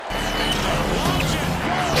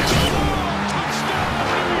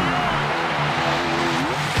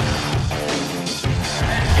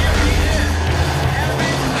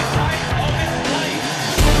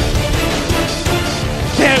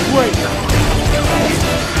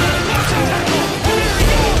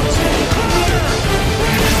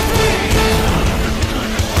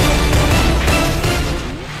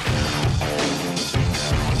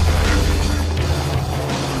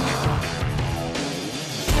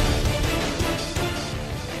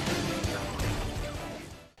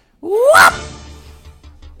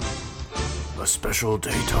special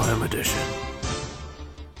daytime edition.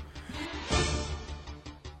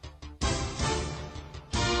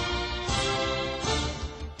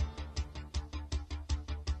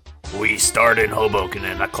 We start in Hoboken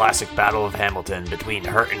in a classic battle of Hamilton between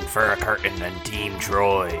Hurtin' for a Curtain and Team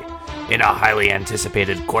Troy. In a highly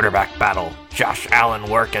anticipated quarterback battle, Josh Allen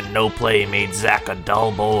work and no play made Zach a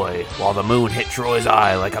dull boy, while the moon hit Troy's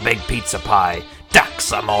eye like a big pizza pie.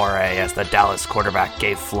 Ducks amore as the Dallas quarterback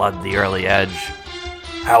gave Flood the early edge.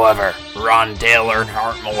 However, Ron Dale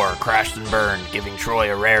Earnhardt Moore crashed and burned, giving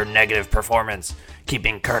Troy a rare negative performance,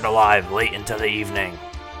 keeping Kurt alive late into the evening.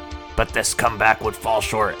 But this comeback would fall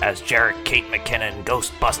short as Jarrett Kate McKinnon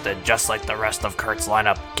ghost busted just like the rest of Kurt's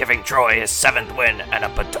lineup, giving Troy his 7th win and a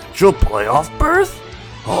potential playoff berth?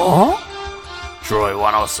 Huh? Troy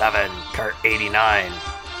 107, Kurt 89.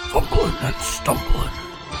 Fumbling and stumbling.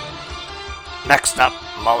 Next up,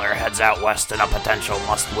 Muller heads out west in a potential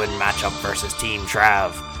must-win matchup versus Team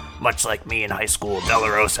Trav. Much like me in high school, De La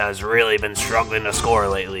Rosa has really been struggling to score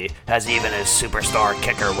lately, as even his superstar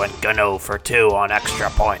kicker went gunno for 2 on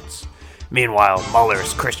extra points. Meanwhile,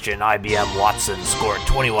 Muller's Christian IBM Watson scored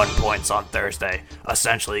 21 points on Thursday,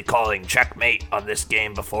 essentially calling checkmate on this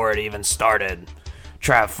game before it even started.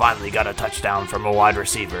 Trav finally got a touchdown from a wide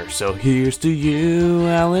receiver, so here's to you,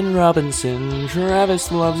 Allen Robinson.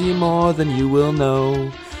 Travis loves you more than you will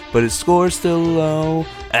know, but his score's still low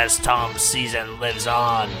as Tom's season lives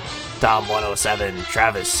on. Tom 107,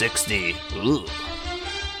 Travis 60. Ooh.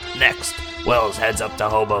 Next, Wells heads up to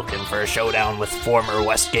Hoboken for a showdown with former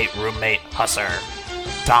Westgate roommate Husser.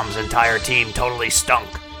 Tom's entire team totally stunk,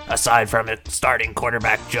 aside from its starting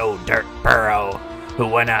quarterback Joe Dirt Burrow, who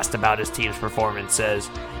when asked about his team's performance says,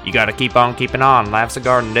 "You gotta keep on keeping on, life's a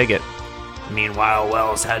garden, dig it." Meanwhile,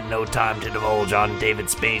 Wells had no time to divulge on David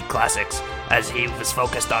Spade classics, as he was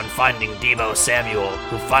focused on finding Deebo Samuel,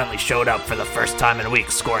 who finally showed up for the first time in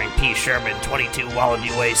weeks, scoring P. Sherman 22 Wallaby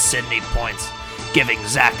Way Sydney points, giving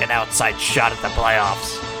Zach an outside shot at the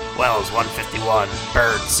playoffs. Wells 151,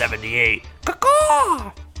 Bird 78.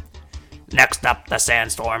 Caw-caw! Next up, the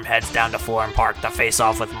Sandstorm heads down to Florham Park to face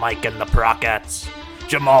off with Mike and the Prockets.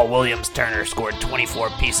 Jamal Williams-Turner scored 24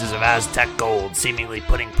 pieces of Aztec gold, seemingly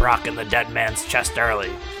putting Proc in the dead man's chest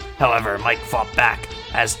early. However, Mike fought back,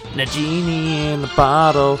 as Nagini in the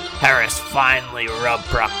bottle. Harris finally rubbed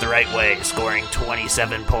Proc the right way, scoring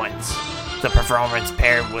 27 points. The performance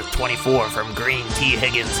paired with 24 from Green T.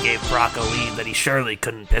 Higgins gave Proc a lead that he surely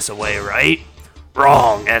couldn't piss away, right?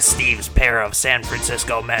 Wrong, as Steve's pair of San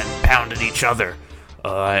Francisco men pounded each other.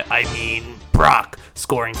 Brock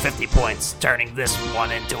scoring 50 points, turning this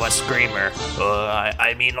one into a screamer. A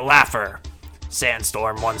laugher.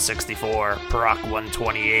 Sandstorm 164, Brock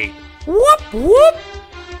 128. Whoop whoop!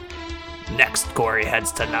 Next, Corey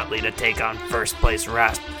heads to Nutley to take on first place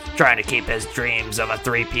Rasp, trying to keep his dreams of a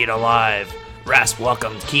three-peat alive. Rasp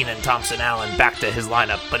welcomed Keenan Thompson-Allen back to his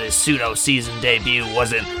lineup, but his pseudo-season debut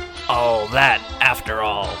wasn't all that after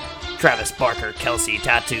all. Travis Barker Kelsey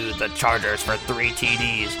tattooed the Chargers for 3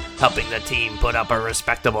 TDs, helping the team put up a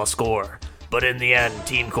respectable score. But in the end,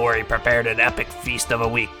 Team Corey prepared an epic feast of a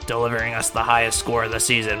week, delivering us the highest score of the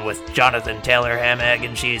season with Jonathan Taylor ham, egg,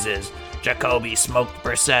 and cheeses, Jacoby smoked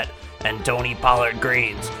Brissett, and Tony Pollard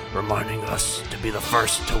greens, reminding us to be the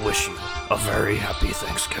first to wish you a very happy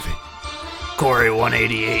Thanksgiving. Corey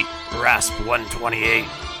 188, Rasp 128.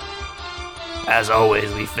 As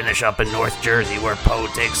always, we finish up in North Jersey, where Poe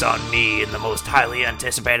takes on me in the most highly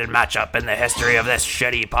anticipated matchup in the history of this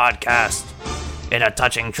shitty podcast. In a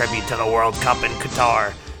touching tribute to the World Cup in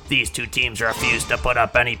Qatar, these two teams refused to put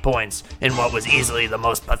up any points in what was easily the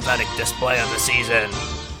most pathetic display of the season.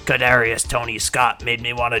 Kadarius Tony Scott made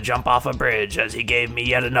me want to jump off a bridge as he gave me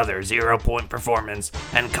yet another 0-point performance,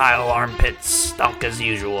 and Kyle Armpit stunk as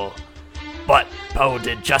usual. But Poe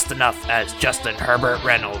did just enough as Justin Herbert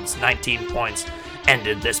Reynolds, 19 points,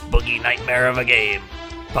 ended this boogie nightmare of a game.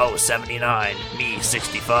 Poe 79, me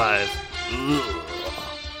 65. Ugh.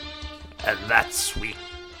 And that's week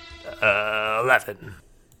 11.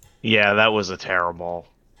 Yeah, that was a terrible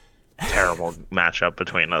matchup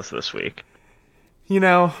between us this week. You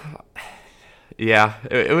know, yeah,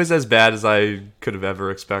 it was as bad as I could have ever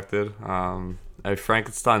expected. I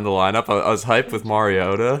Frankenstein the lineup. I was hyped with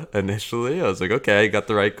Mariota initially. I was like, okay, got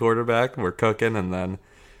the right quarterback. We're cooking. And then,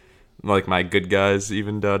 like, my good guys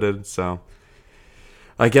even dudded. So,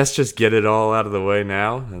 I guess just get it all out of the way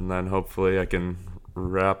now. And then hopefully I can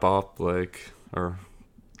wrap up, or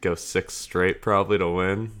go 6 straight probably to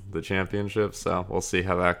win the championship. So, we'll see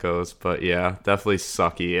how that goes. But, yeah, definitely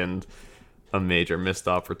sucky and a major missed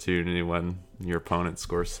opportunity when your opponent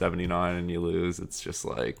scores 79 and you lose. It's just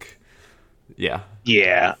like... Yeah.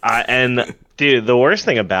 Yeah, and dude, the worst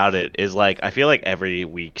thing about it is like I feel like every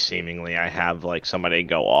week seemingly I have like somebody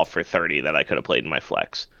go off for 30 that I could have played in my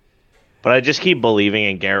flex. But I just keep believing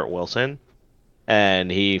in Garrett Wilson,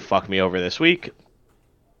 and he fucked me over this week.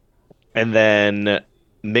 And then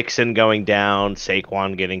Mixon going down,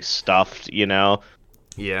 Saquon getting stuffed.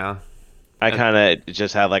 Yeah. I And kind of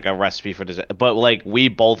just had like a recipe for disaster. But like we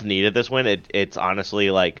both needed this win. It's honestly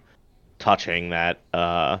like touching that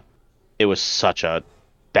it was such a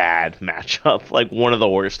bad matchup, like one of the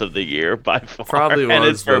worst of the year by far, probably and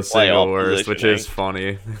it's was for the single playoff worst, which positioning. is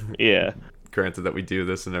funny. Yeah, Granted that we do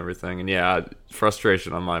this and everything. And yeah,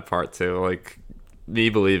 frustration on my part too. Like me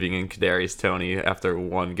believing in Kadarius Toney after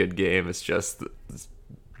one good game is just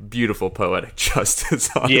beautiful poetic justice,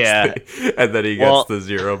 yeah. honestly. And then he gets Well, the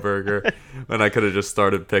zero burger, and I could have just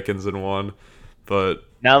started Pickens and won. But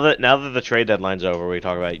now that the trade deadline's over, we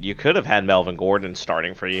talk about it, you could have had Melvin Gordon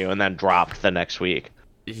starting for you and then dropped the next week.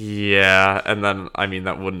 yeah, and then I mean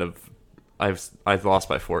that wouldn't have. I've lost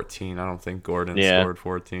by 14. I don't think Gordon Yeah. scored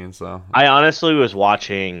 14. So I honestly was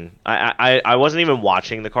watching. I wasn't even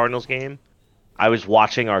watching the Cardinals game. I was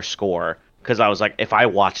watching our score because I was like, if I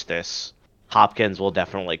watch this, Hopkins will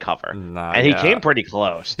definitely cover, nah, and he yeah, came pretty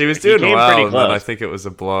close. he was Dude. He doing came pretty well, and then I close. think it was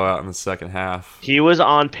a blowout in the second half. He was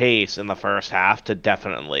on pace in the first half to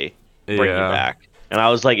definitely bring you Yeah, back. And I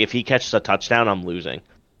was like, if he catches a touchdown, I'm losing.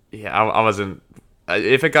 yeah, I wasn't.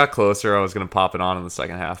 If it got closer, I was gonna pop it on in the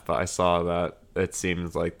second half, but I saw that it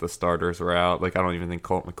seems like the starters were out. Like I don't even think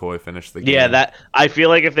Colt McCoy finished the Yeah, game. that I feel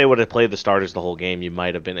like if they would have played the starters the whole game, you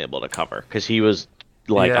might have been able to cover because he was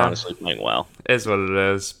like Yeah, honestly playing well. is what it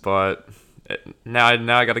is. But now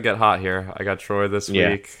I got to get hot here. I got Troy this Yeah.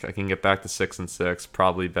 week. I can get back to 6-6,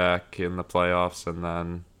 probably back in the playoffs, and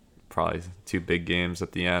then probably two big games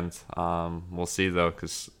at the end. We'll see though,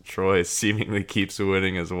 because Troy seemingly keeps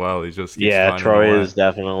winning as well. He just keeps Yeah, finding a Troy way. is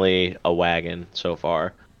definitely a wagon so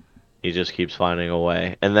far. He just keeps finding a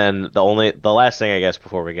way. And then the last thing I guess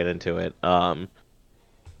before we get into it,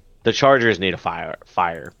 the Chargers need to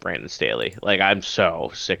fire Brandon Staley. Like I'm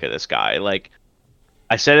so sick of this guy. Like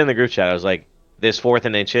I said in the group chat, I was like, this 4th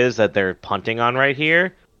and inches that they're punting on right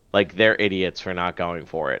here, like they're idiots for not going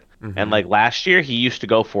for it. And Hmm. like last year, he used to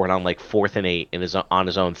go for it on like 4th and 8 on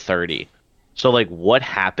his own 30. So like, what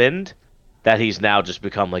happened that he's now just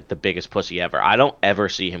become like the biggest pussy ever? I don't ever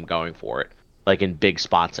see him going for it like in big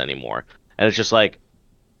spots anymore. And it's just like,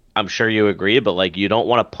 I'm sure you agree, but like you don't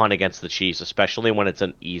want to punt against the Chiefs, especially when it's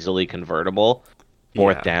an easily convertible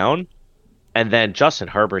fourth Yeah. down. And then Justin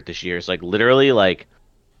Herbert this year is like literally like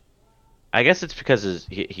I guess it's because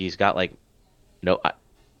he's got like no,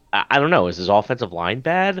 I don't know. Is his offensive line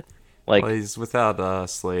bad? Well, Like, he's without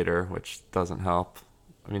Slater, which doesn't help.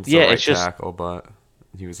 I mean, it's yeah, a right it's just tackle, but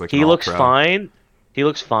he was like an he looks all-pro. fine. He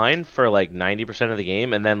looks fine for like 90% of the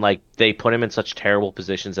game, and then like they put him in such terrible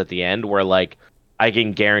positions at the end where like I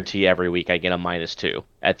can guarantee every week I get a -2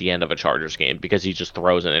 at the end of a Chargers game because he just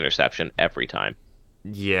throws an interception every time.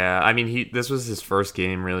 Yeah, I mean, this was his first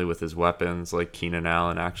game really with his weapons, like Keenan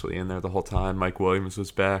Allen actually in there the whole time. Mike Williams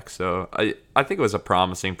was back, so I think it was a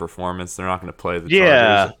promising performance. They're not going to play the Yeah,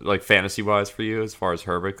 Chargers like fantasy wise for you as far as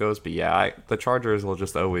Herbert goes, but yeah, the Chargers will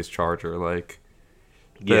just always Charger. Like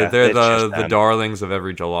yeah, they're it's just the them. darlings of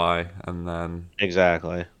every July,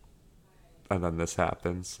 Exactly. and then this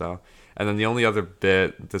happens. So and then the only other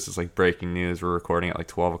bit, this is like breaking news. We're recording at like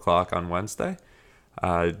 12 o'clock on Wednesday.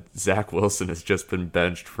 Zach Wilson has just been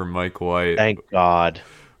benched for Mike White, Thank God.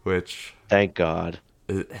 which Thank God.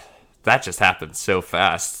 that just happened so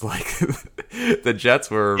fast. Like the Jets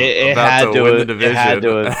were It about had to to win the have, it had division,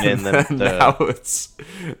 to have been and then the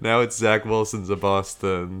now it's Zach Wilson's a bust,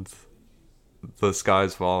 and the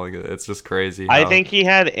sky's falling. It's just crazy I how. think he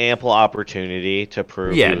had ample opportunity to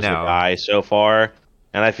prove he Yeah, was the no, guy so far,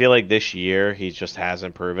 and I feel like this year he just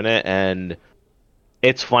hasn't proven it. And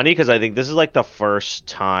it's funny because I think this is like the first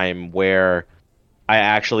time where I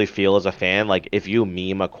actually feel as a fan like if you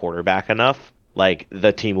meme a quarterback enough, like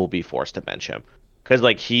the team will be forced to bench him because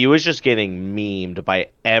like he was just getting memed by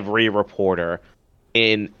every reporter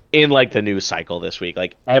in like the news cycle this week.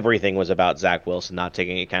 Like everything was about Zach Wilson not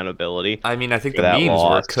taking accountability I mean, I think for the that memes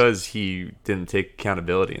were loss. because he didn't take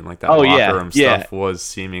accountability, and like that Oh locker yeah, room yeah. stuff was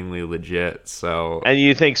seemingly legit. So And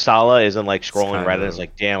you think Salah isn't like it's scrolling kind Reddit and is of.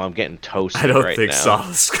 like, damn, I'm getting I toasted don't right think now.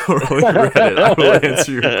 Salah's scrolling Reddit. I will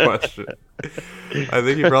answer your question. I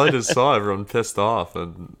think he probably just saw everyone pissed off,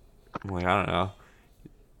 and I'm like, I don't know.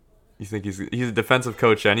 You think he's a defensive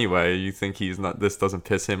coach anyway? You think he's not? This doesn't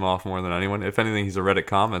piss him off more than anyone. If anything, he's a Reddit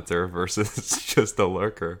commenter versus just a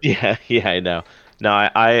lurker. Yeah, yeah, I know. No,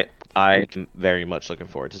 I'm very much looking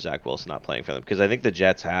forward to Zach Wilson not playing for them because I think the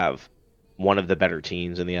Jets have one of the better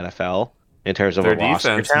teams in the NFL in terms of a Their roster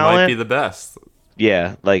defense might be talent. the best.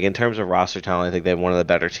 Yeah, like in terms of roster talent, I think they have one of the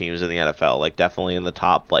better teams in the NFL. Like definitely in the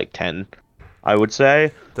top like 10, I would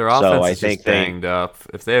say. Their So offense I is just think they, banged up.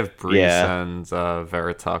 If they have Brees yeah. and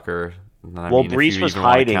Vera Tucker, then I Well, mean, if you Brees was even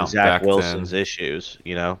want to hiding count Zach Becton, Wilson's issues.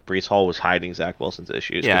 Brees Hall was hiding Zach Wilson's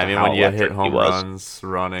issues yeah, because I of mean, how when you hit electric he home was. runs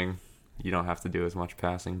running, you don't have to do as much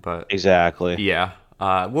passing. But Exactly. yeah,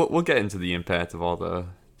 we'll get into the impact of all the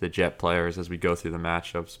Jet players as we go through the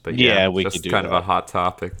matchups. But yeah, Yeah, we could just do kind of a that. hot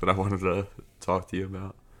topic that I wanted to talk to you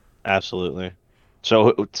about. Absolutely.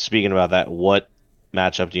 So speaking about that, what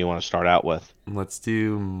matchup do you want to start out with? Let's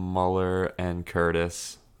do Muller and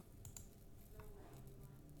Curtis.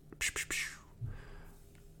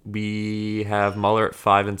 We have Muller at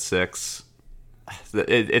 5-6.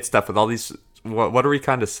 It's tough with all these. What are we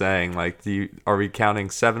kind of saying? Like, are we counting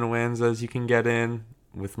 7 wins as you can get in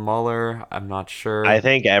with Muller? I'm not sure. I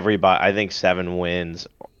think 7 wins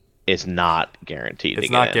is not guaranteed to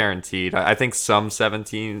It's get not in. guaranteed. I think some 7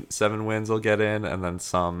 wins will get in, and then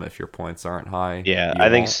some, if your points aren't high, Yeah, you I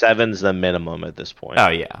think won't. seven's the minimum at this point. Oh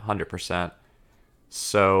yeah, 100%.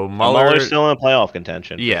 So So Muller's Muller, still in playoff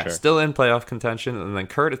contention for yeah, sure. still in playoff contention, and then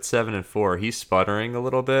Kurt at 7-4. He's sputtering a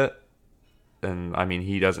little bit, and I mean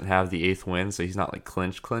he doesn't have the 8th win, so he's not like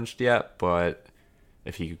clinched yet. But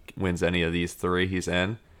if he wins any of these 3, he's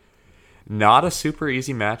in. Not a super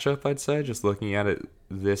easy matchup, I'd say. Just looking at it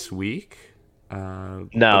this week. No,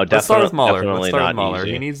 Let's start with Muller. Let's definitely start with not Muller.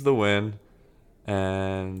 He easy. needs the win,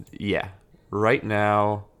 and yeah, right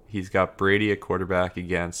now he's got Brady at quarterback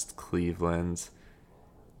against Cleveland.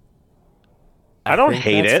 I I don't think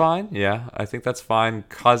hate that's it. fine. Yeah, I think that's fine.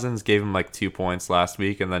 Cousins gave him like 2 points last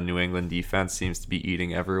week, and then New England defense seems to be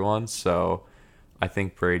eating everyone. So I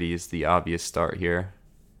think Brady is the obvious start here.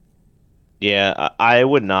 Yeah, I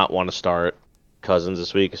would not want to start Cousins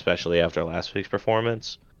this week, especially after last week's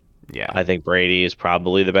performance. Yeah, I think Brady is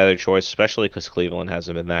probably the better choice, especially because Cleveland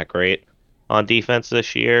hasn't been that great on defense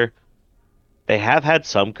this year. They have had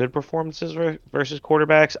some good performances versus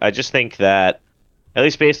quarterbacks. I just think that, at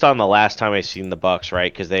least based on the last time I seen the Bucks,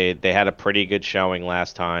 right? Because they had a pretty good showing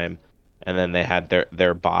last time, and then they had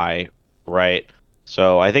their bye, right?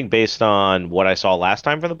 So I think based on what I saw last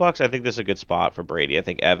time for the Bucks, I think this is a good spot for Brady. I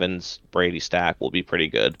think Evans Brady stack will be pretty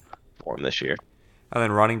good for him this year. and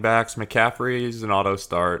then running backs, McCaffrey is an auto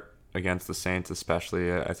start against the Saints,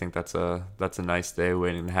 especially. I think that's a nice day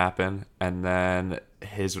waiting to happen. And then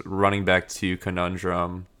his running back 2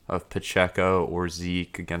 conundrum of Pacheco or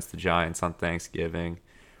Zeke against the Giants on Thanksgiving.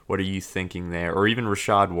 What are you thinking there? Or even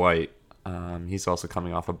Rashad White. He's also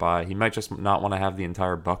coming off a bye. He might just not want to have the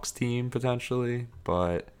entire Bucks team potentially.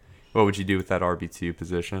 But what would you do with that RB2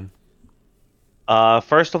 position?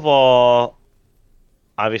 First of all,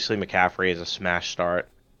 obviously McCaffrey is a smash start.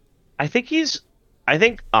 I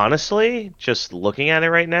think honestly, just looking at it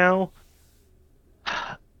right now,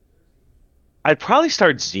 I'd probably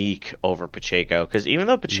start Zeke over Pacheco because even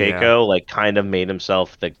though Yeah. Pacheco like kind of made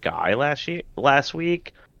himself the guy last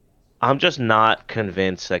week, I'm just not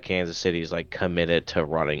convinced that Kansas City's like committed to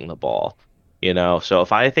running the ball. So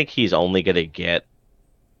if I think he's only gonna get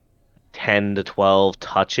 10 to 12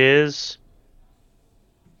 touches,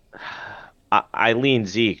 I lean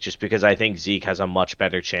Zeke just because I think Zeke has a much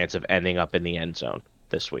better chance of ending up in the end zone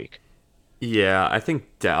this week. Yeah, I think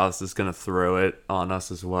Dallas is going to throw it on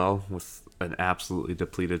us as well with an absolutely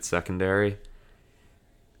depleted secondary.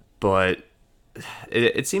 But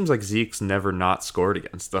it seems like Zeke's never not scored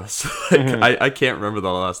against us. Like, Mhm. I can't remember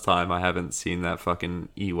the last time I haven't seen that fucking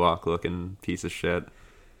Ewok looking piece of shit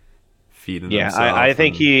feeding Yeah, I himself,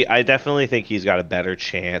 think and I definitely think he's got a better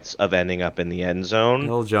chance of ending up in the end zone.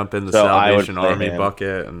 he'll jump in the So I would Salvation play Army him.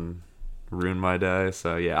 bucket and ruin my day.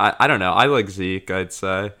 So yeah, I don't know. I like Zeke, I'd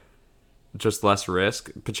say. Just less risk.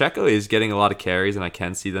 Pacheco is getting a lot of carries, and I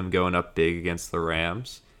can see them going up big against the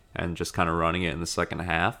Rams and just kind of running it in the second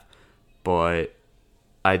half. But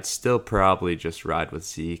I'd still probably just ride with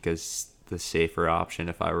Zeke as the safer option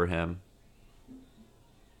if I were him.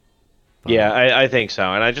 Yeah, But I think so.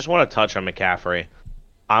 And I just want to touch on McCaffrey.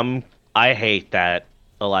 I'm I hate that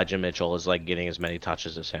Elijah Mitchell is like getting as many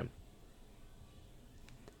touches as him.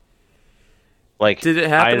 Like did it I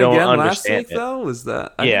happen don't again last understand week it. though? Was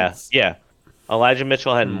that I Yeah, didn't? yeah. Elijah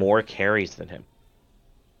Mitchell had Hmm, more carries than him.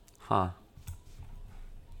 huh.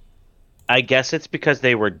 I guess it's because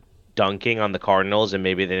they were dunking on the Cardinals and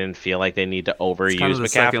maybe they didn't feel like they need to It's kind overuse of the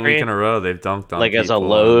second week McCaffrey in a row they've dunked on like people,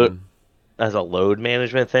 and as a load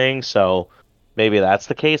management thing. So maybe that's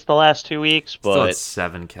the case the last 2 weeks, still had but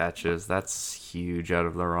 7 catches. That's huge out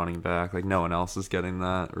of the running back. Like no one else is getting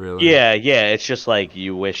that really. Yeah, yeah. It's just like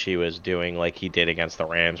you wish he was doing like he did against the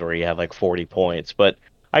Rams, where he had like 40 points. But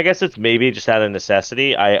I guess it's maybe just out of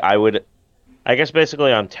necessity. I guess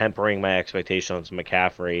basically I'm tempering my expectations of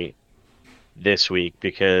McCaffrey this week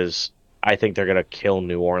because I think they're gonna kill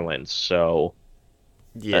New Orleans. So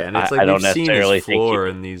Yeah, and it's like I we've don't seen his necessarily think floor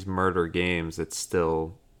in these murder games. It's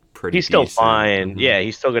still pretty he's still decent. fine. Yeah,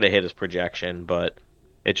 he's still gonna hit his projection, but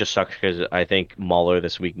it just sucks because I think Mueller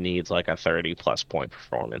this week needs like a 30 plus point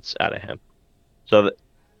performance out of him. So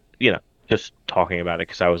you know, just talking about it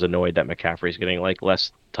because I was annoyed that McCaffrey's getting like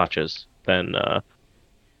less touches than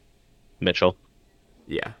Mitchell.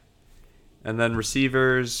 Yeah. And then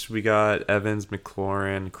receivers, we got Evans,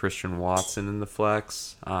 McLaurin, Christian Watson in the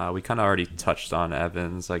flex. We kind of already touched on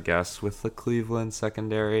Evans, I guess, with the Cleveland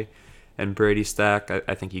secondary. And Brady stack,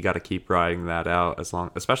 I think you got to keep riding that out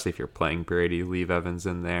especially if you're playing Brady. Leave Evans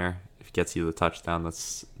in there. If he gets you the touchdown,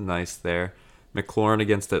 that's nice there. McLaurin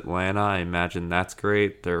against Atlanta, I imagine that's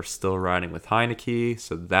great. They're still riding with Heineke,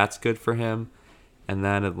 so that's good for him. And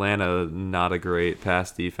then Atlanta, not a great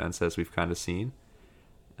pass defense as we've kind of seen.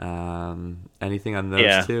 Anything on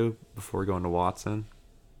those two before going to Watson?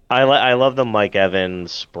 I love the Mike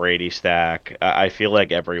Evans Brady stack. I feel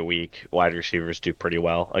like every week wide receivers do pretty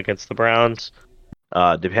well against the Browns.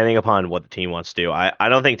 Depending upon what the team wants to do. I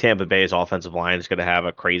don't think Tampa Bay's offensive line is going to have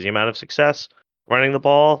a crazy amount of success running the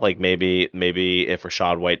ball. Like maybe if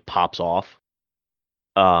Rashad White pops off.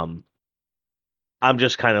 Um, I'm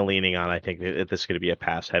just kind of leaning on I think that this is going to be a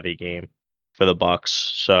pass heavy game for the Bucks.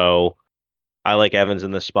 So I like Evans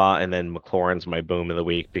in this spot, and then McLaurin's my boom of the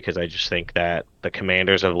week because I just think that the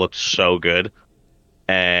Commanders have looked so good,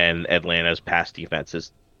 and Atlanta's pass defense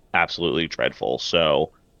is absolutely dreadful.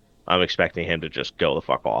 So I'm expecting him to just go the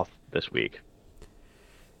fuck off this week.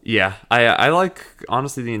 Yeah, I like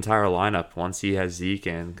honestly the entire lineup once he has Zeke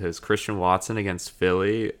in because Christian Watson against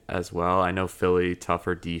Philly as well. I know Philly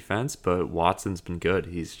tougher defense, but Watson's been good.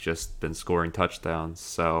 He's just been scoring touchdowns.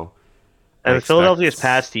 So I And Philadelphia's expect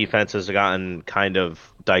pass defense has gotten kind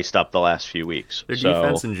of diced up the last few weeks. their So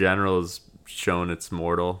defense in general has shown it's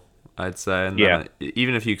mortal, I'd say. And yeah, then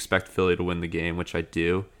even if you expect Philly to win the game, which I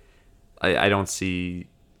do, I don't see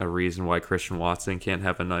a reason why Christian Watson can't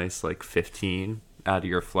have a nice like 15 out of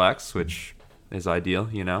your flex, which is ideal,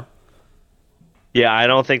 you know? yeah, I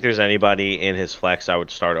don't think there's anybody in his flex I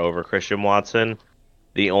would start over Christian Watson.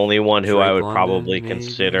 The only one who I Drake would London, probably maybe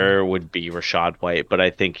consider would be Rashad White, but I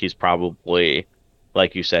think he's probably,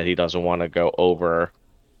 like you said, he doesn't want to go over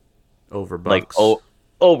over like Bucks.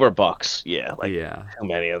 over Bucks. Yeah, like Yeah. too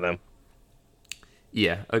many of them.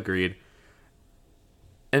 Yeah, agreed.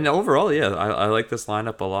 And overall, yeah, I like this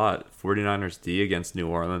lineup a lot. 49ers D against New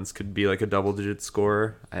Orleans could be like a double digit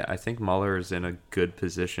scorer. I think Mueller is in a good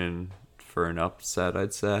position for an upset,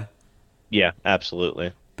 I'd say. Yeah,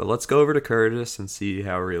 absolutely. But let's go over to Curtis and see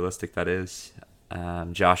how realistic that is.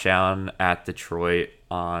 Josh Allen at Detroit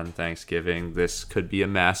on Thanksgiving. This could be a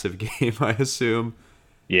massive game, I assume.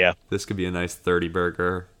 Yeah. This could be a nice 30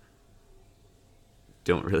 burger.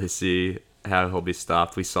 Don't really see how he'll be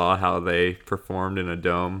stopped. We saw how they performed in a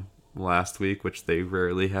dome last week, which they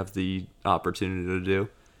rarely have the opportunity to do.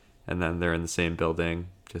 And then they're in the same building,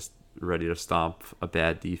 just ready to stomp a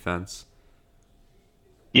bad defense.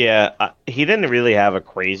 Yeah, he didn't really have a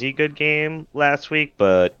crazy good game last week,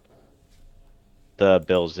 but the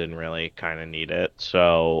Bills didn't really kind of need it.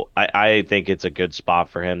 So I think it's a good spot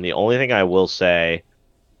for him. The only thing I will say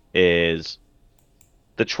is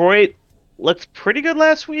Detroit looked pretty good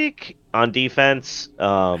last week on defense.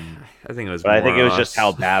 I think it was But I think it more was just how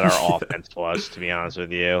us. bad our offense was, to be honest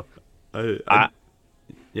with you. I, I, I,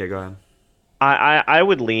 yeah, go ahead. I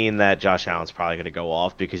would lean that Josh Allen's probably going to go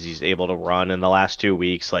off because he's able to run in the last 2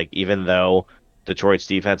 weeks. Like, even though Detroit's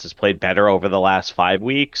defense has played better over the last 5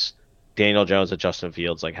 weeks, Daniel Jones and Justin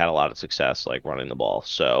Fields like had a lot of success like running the ball.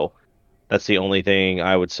 So that's the only thing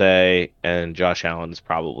I would say. And Josh Allen's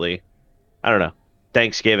probably, I don't know,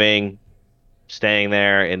 Thanksgiving, staying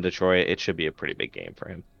there in Detroit. It should be a pretty big game for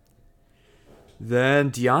him.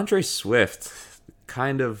 Then DeAndre Swift,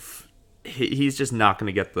 kind of, he's just not going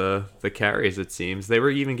to get the carries, it seems. They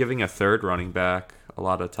were even giving a third running back a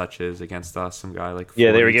lot of touches against us, some guy like 42.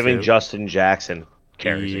 Yeah, they were giving Justin Jackson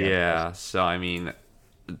carries against us. Yeah, so I mean,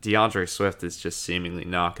 DeAndre Swift is just seemingly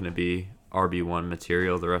not going to be RB1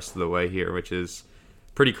 material the rest of the way here, which is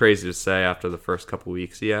pretty crazy to say after the first couple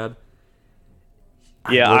weeks he had.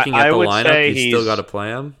 Yeah, Looking at I the would lineup, say you still got to play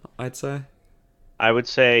him, I'd say. I would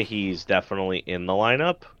say he's definitely in the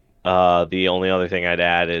lineup. The only other thing I'd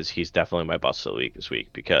add is he's definitely my bust of the week this week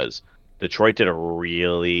because Detroit did a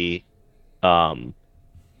really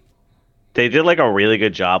they did like a really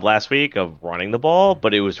good job last week of running the ball,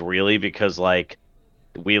 but it was really because like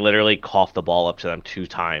we literally coughed the ball up to them 2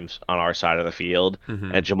 times on our side of the field,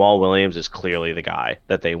 Hmm. and Jamal Williams is clearly the guy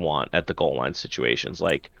that they want at the goal line situations.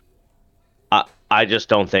 Like I just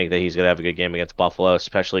don't think that he's gonna have a good game against Buffalo,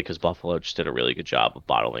 especially because Buffalo just did a really good job of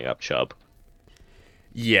bottling up Chubb.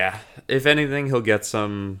 Yeah, if anything, he'll get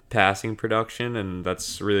some passing production, and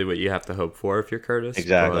that's really what you have to hope for if you're Curtis.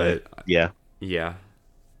 Exactly. But Yeah. yeah,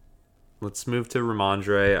 let's move to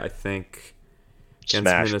Ramondre. I think against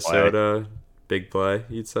Smash play. Minnesota, big play,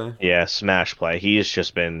 you'd say. Yeah, smash play. He's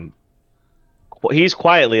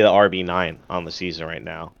quietly the RB9 on the season right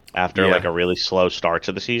now. After like Yeah. a really slow start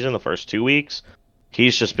to the season, the first 2 weeks,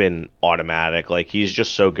 he's just been automatic. Like he's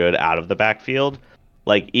just so good out of the backfield.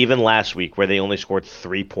 Like even last week where they only scored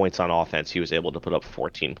 3 points on offense, he was able to put up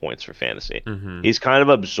 14 points for fantasy. Hmm. He's kind of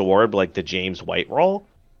absorbed like the James White role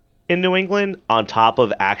in New England on top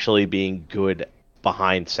of actually being good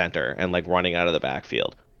behind center and like running out of the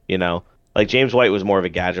backfield. You know, like James White was more of a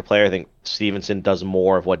gadget player. I think Stevenson does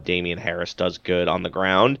more of what Damian Harris does good on the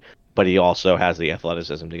ground, but he also has the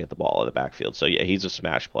athleticism to get the ball out of the backfield. So yeah, he's a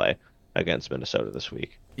smash play against Minnesota this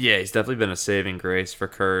week. Yeah, he's definitely been a saving grace for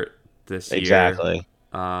Kurt this year. Exactly.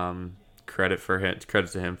 Credit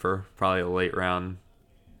to him for probably a late round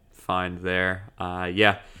find there.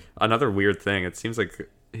 Yeah, another weird thing. It seems like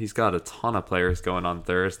he's got a ton of players going on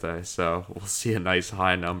Thursday, so we'll see a nice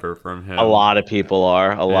high number from A him. lot of people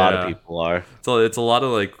are. A lot of Yeah, people are. it's a lot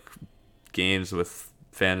of like games with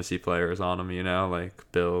fantasy players on them,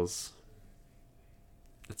 like Bills,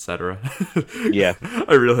 etc. Yeah.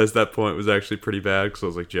 I realized that point was actually pretty bad because I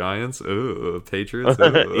was like Giants, ooh, Patriots,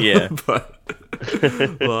 ooh. Yeah.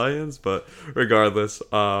 But Lions. But regardless,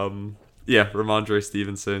 yeah, Ramondre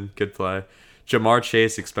Stevenson, good play. Jamar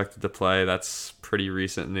Chase expected to play. That's pretty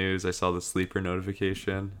recent news. I saw the sleeper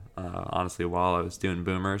notification. Honestly, while I was doing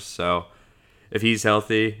boomers, so if he's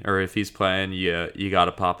healthy or if he's playing, you got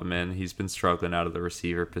to pop him in. He's been struggling out of the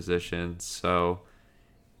receiver position, so.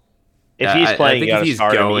 If he's I playing, you think got if to he's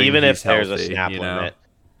start him, going, even if he's there's a healthy, snap you know? limit.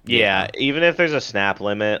 Yeah, Yeah. even if there's a snap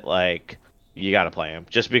limit, like you got to play him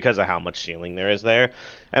just because of how much ceiling there is there.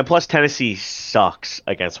 And plus, Tennessee sucks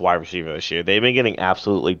against wide receiver this year. They've been getting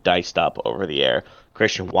absolutely diced up over the air.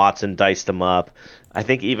 Christian Watson diced them up. I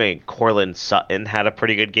think even Cortland Sutton had a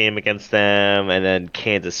pretty good game against them, and then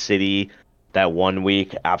Kansas City that 1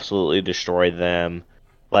 week absolutely destroyed them.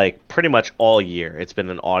 Like pretty much all year, it's been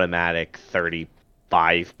an automatic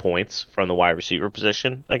 35 points from the wide receiver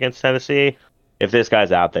position against Tennessee. If this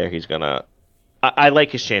guy's out there, he's gonna. I like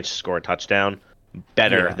his chance to score a touchdown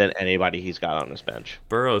better Yeah. than anybody he's got on his bench.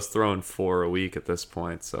 Burrow's throwing 4 a week at this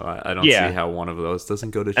point, so I don't see Yeah, how one of those doesn't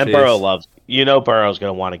go to and Burrow Chase. loves. Burrow's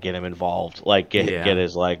gonna want to get him involved, like get Yeah,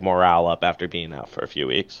 his like morale up after being out for a few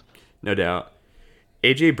weeks. no doubt.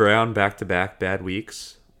 AJ Brown back to back bad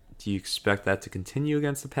weeks. Do you expect that to continue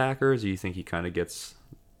against the Packers, or do you think he kind of gets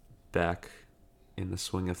back in the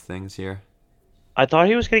swing of things here? I thought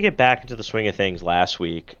he was gonna get back into the swing of things last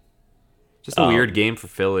week. Just a weird Um, game for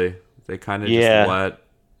Philly. They kind of just yeah. let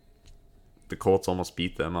the Colts almost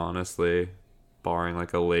beat them, honestly, barring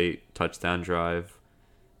like a late touchdown drive.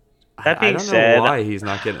 That I being don't know said, why he's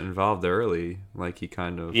not getting involved early like he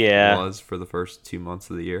kind of yeah, was for the first 2 months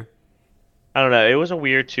of the year. I don't know. It was a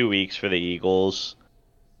weird 2 weeks for the Eagles.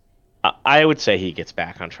 I would say he gets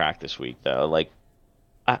back on track this week, though. Like,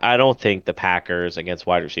 I don't think the Packers against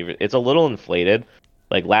wide receivers, it's a little inflated.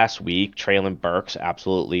 Like last week, Traylon Burks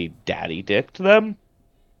absolutely daddy dicked them.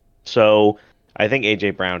 So I think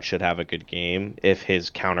AJ Brown should have a good game if his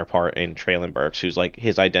counterpart in Traylon Burks, who's like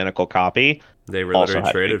his identical copy, They were also literally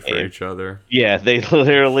had a good traded for game. each other. Yeah, they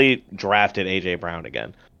literally drafted AJ Brown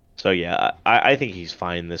again. So yeah, I think he's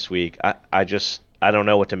fine this week. I don't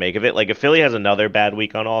know what to make of it. Like if Philly has another bad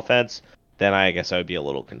week on offense, then I guess I would be a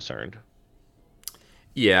little concerned.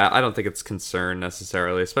 Yeah, I don't think it's concern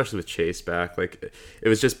necessarily, especially with Chase back. Like, it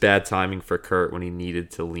was just bad timing for Kurt when he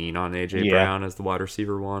needed to lean on AJ Yeah. Brown as the wide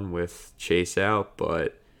receiver one with Chase out.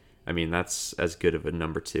 But I mean, that's as good of a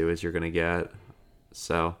number two as you're gonna get.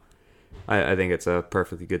 So I think it's a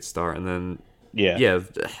perfectly good start. And then Yeah. yeah,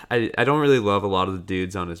 I don't really love a lot of the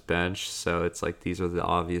dudes on his bench, so it's like these are the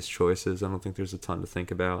obvious choices. I don't think there's a ton to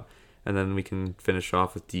think about. And then we can finish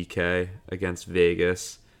off with DK against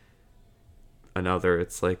Vegas.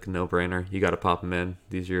 It's like no brainer. You got to pop them in.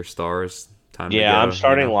 These are your stars. Time to Yeah, go. I'm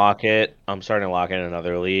starting Lockett. I'm starting Lockett in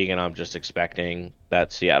another league, and I'm just expecting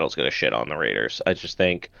that Seattle's going to shit on the Raiders. I just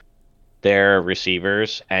think their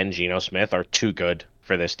receivers and Geno Smith are too good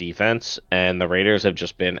for this defense, and the Raiders have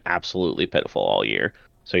just been absolutely pitiful all year.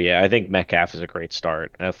 So yeah, I think Metcalf is a great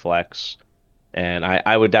start at flex. And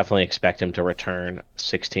I would definitely expect him to return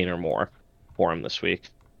 16 or more for him this week.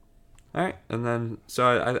 All right, and then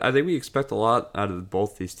so I think we expect a lot out of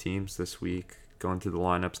both these teams this week going through the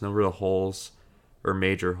lineups. No real holes or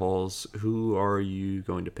major holes. Who are you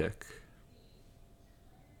going to pick?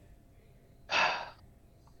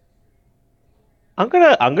 I'm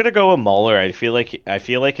gonna go with Mueller. I feel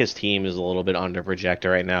like his team is a little bit under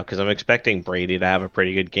projected right now because I'm expecting Brady to have a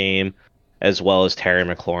pretty good game, as well as Terry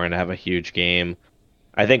McLaurin to have a huge game.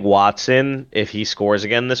 I think Watson, if he scores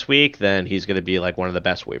again this week, then he's gonna be like one of the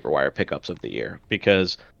best waiver wire pickups of the year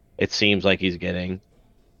because it seems like he's getting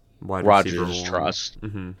Wide receiver Rodgers' one. trust.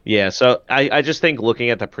 Mm-hmm. Yeah, so I just think looking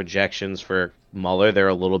at the projections for Mueller, they're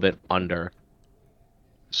a little bit under.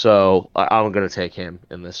 So I'm gonna take him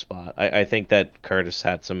in this spot. I think that Curtis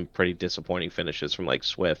had some pretty disappointing finishes from like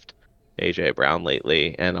Swift, AJ Brown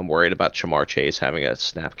lately, and I'm worried about Chamar Chase having a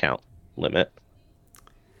snap count limit.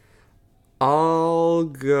 I'll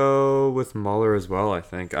go with Mueller as well. I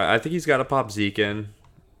think he's got to pop Zeke in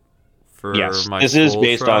for Yes, my this is full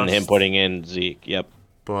based on him trust. putting in Zeke. Yep.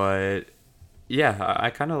 But yeah, I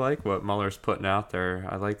kind of like what Muller's putting out there.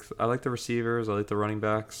 I like the receivers. I like the running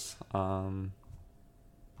backs.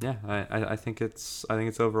 Yeah, I think it's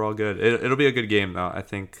overall good. It'll be a good game though. I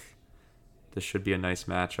think this should be a nice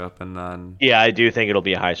matchup, and then Yeah, I do think it'll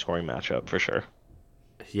be a high scoring matchup for sure.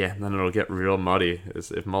 yeah, and then it'll get real muddy.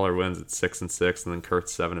 If Muller wins, it's 6-6, and then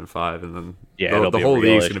Kurt's 7-5, and then Yeah, the, it'll the be a whole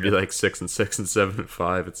real league's gonna be issue. like 6-6 and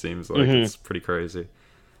 7-5. It seems like Hmm. it's pretty crazy.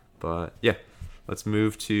 But yeah, let's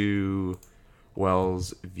move to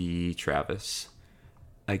Wells v. Travis.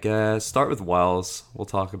 I guess start with Wells. We'll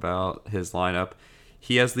talk about his lineup.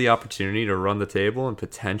 He has the opportunity to run the table and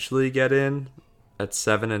potentially get in at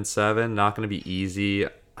 7-7. Not going to be easy.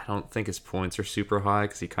 I don't think his points are super high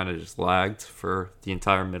because he kind of just lagged for the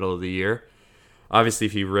entire middle of the year. Obviously,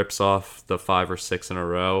 if he rips off the 5 or 6 in a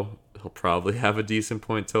row, he'll probably have a decent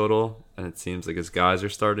point total. And it seems like his guys are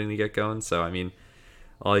starting to get going. So, I mean,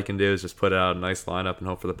 all you can do is just put out a nice lineup and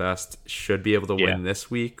hope for the best. Should be able to Yeah. win this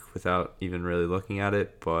week without even really looking at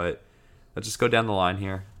it. But let's just go down the line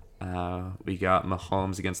here. We got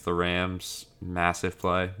Mahomes against the Rams. Massive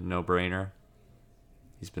play. No brainer.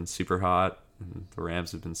 He's been super hot. And the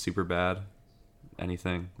Rams have been super bad.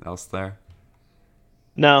 Anything else there?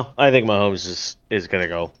 No, I think Mahomes is gonna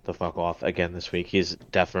go the fuck off again this week. He's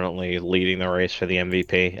definitely leading the race for the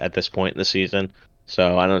MVP at this point in the season.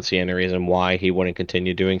 So I don't see any reason why he wouldn't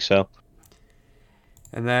continue doing so.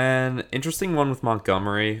 And then interesting one with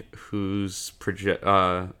Montgomery, his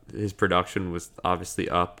production was obviously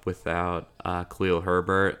up without Khalil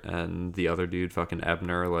Herbert, and the other dude, fucking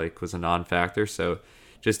Ebner, like was a non-factor. So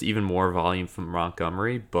just even more volume from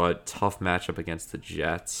Montgomery, but tough matchup against the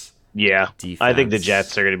Jets Yeah, I think the Jets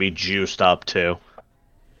defense. are gonna be juiced up too.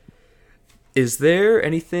 Is there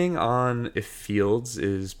anything on if Fields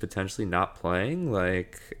is potentially not playing?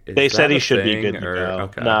 Like, They is said that he a should be thing good to or go.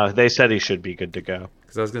 okay? No, they said he should be good to go.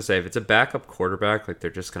 Because I was gonna say if it's a backup quarterback, like they're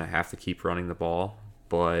just gonna have to keep running the ball.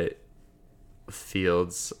 But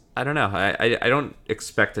Fields, I don't know. I don't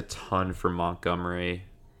expect a ton from Montgomery.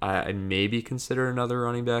 I maybe consider another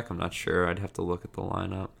running back. I'm not sure. I'd have to look at the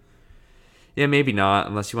lineup. Yeah, maybe not,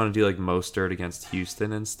 unless you want to do like Mostert against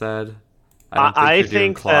Houston instead. I I, don't think I you're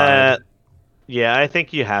doing think Clyde. that Yeah, I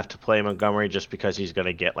think you have to play Montgomery just because he's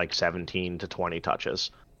gonna get like 17 to 20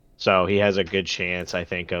 touches. So he has a good chance, I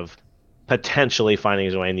think, of potentially finding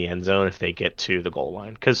his way in the end zone if they get to the goal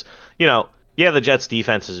line. Because, yeah, the Jets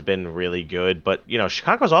defense has been really good, but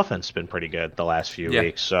Chicago's offense has been pretty good the last few Yeah,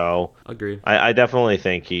 weeks. So agreed. I definitely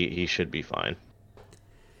think he should be fine.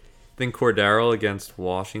 Then Cordero against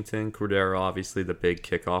Washington. Cordero, obviously the big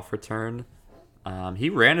kickoff return. He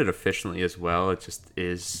ran it efficiently as well. It just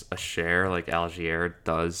is a share like Algier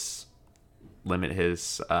does limit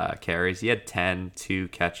his carries. He had 2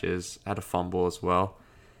 catches, had a fumble as well.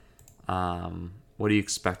 What do you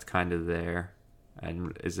expect kind of there?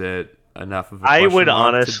 And is it enough of a I would question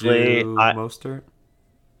mark to honestly, do I Mostert?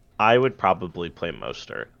 I would probably play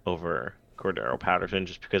Mostert over Cordero Patterson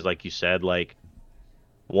just because, like you said, like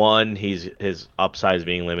one, his upside is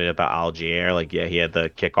being limited by Algier. Like, yeah, he had the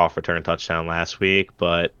kickoff return touchdown last week,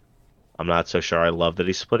 but I'm not so sure I love that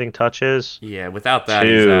he's splitting touches. Yeah, without that,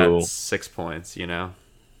 he's at Two, 6 points. yeah,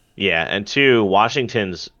 and two,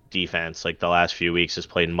 Washington's defense, like the last few weeks, has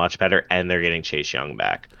played much better, and they're getting Chase Young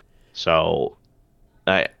back. So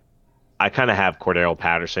I I kind of have Cordero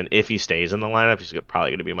Patterson. If he stays in the lineup, he's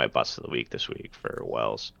probably going to be my bust of the week this week for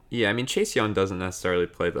Wells. Yeah, I mean, Chase Young doesn't necessarily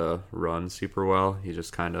play the run super well. He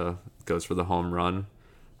just kind of goes for the home run,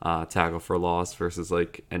 tackle for loss versus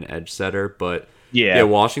like an edge setter. But yeah, Yeah,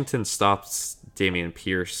 Washington stops Damian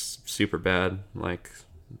Pierce super bad. Like,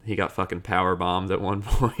 he got fucking power bombed at one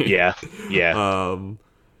point. Yeah, yeah.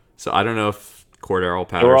 So I don't know if Cordero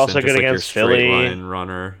They were also Patterson, just good like your against straight Philly. line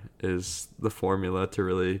runner, is the formula to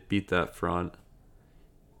really beat that front.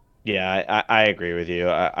 Yeah, I agree with you.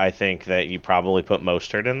 I think that you probably put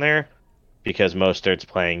Mostert in there because Mostert's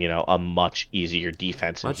playing, a much easier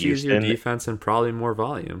defense in Much easier Houston. defense and probably more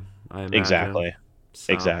volume, I imagine. Exactly.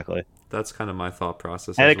 So Exactly. that's kind of my thought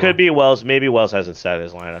process And as it could well. be Wells. Maybe Wells hasn't set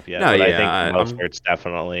his lineup yet, No, but I yeah, think I'm Mostert's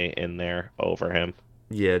definitely in there over him.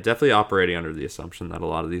 yeah, definitely operating under the assumption that a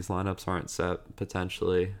lot of these lineups aren't set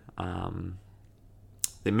potentially.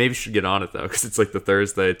 They maybe should get on it though, because it's like the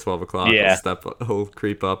Thursday 12 o'clock. Yeah. He'll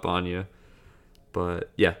creep up on you.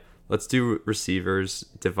 But yeah, let's do receivers.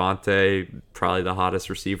 Devontae, probably the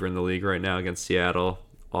hottest receiver in the league right now against Seattle.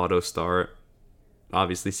 Auto start.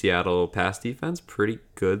 Obviously, Seattle pass defense pretty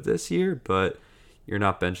good this year, but you're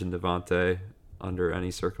not benching Devontae under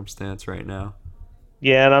any circumstance right now.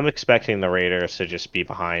 Yeah, and I'm expecting the Raiders to just be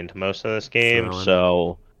behind most of this game, Throwing.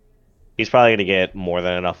 so he's probably going to get more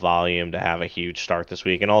than enough volume to have a huge start this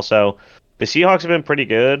week. And also, the Seahawks have been pretty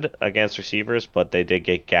good against receivers, but they did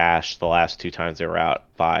get gashed the last two times they were out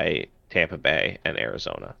by Tampa Bay and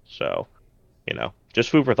Arizona. So, just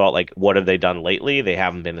food for thought. Like, what have they done lately? They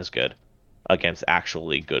haven't been as good against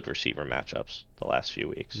actually good receiver matchups the last few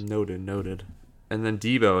weeks. Noted. And then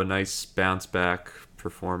Debo, a nice bounce back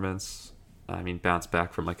performance. I mean, bounce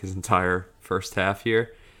back from like his entire first half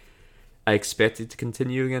here. I expect it to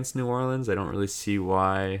continue against New Orleans. I don't really see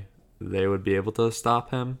why they would be able to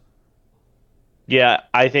stop him. Yeah,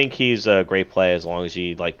 I think he's a great play as long as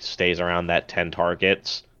he stays around that 10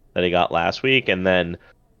 targets that he got last week. And then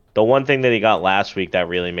the one thing that he got last week that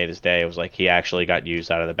really made his day was he actually got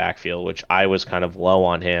used out of the backfield, which I was kind of low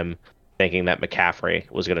on him, thinking that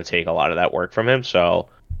McCaffrey was going to take a lot of that work from him. So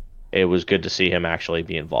it was good to see him actually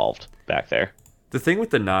be involved back there. The thing with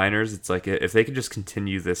the Niners, it's like if they could just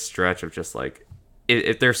continue this stretch of just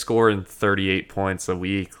if they're scoring 38 points a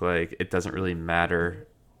week, it doesn't really matter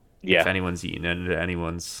if anyone's eating into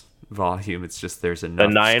anyone's volume. It's just there's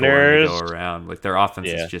enough Niners, scoring to go around. Their offense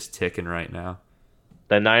yeah. is just ticking right now.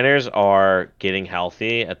 The Niners are getting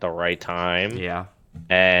healthy at the right time. Yeah.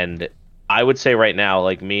 And I would say right now,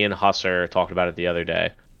 me and Husser talked about it the other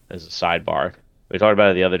day as a sidebar. We talked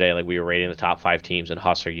about it the other day, we were rating the top 5 teams, and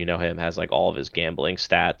Husser, him, has all of his gambling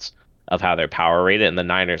stats of how they're power rated, and the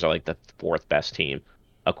Niners are the 4th best team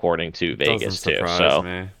according to Vegas too. So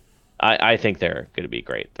me. I think they're going to be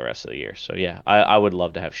great the rest of the year. So yeah, I would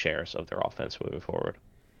love to have shares of their offense moving forward.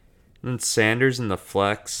 And Sanders in the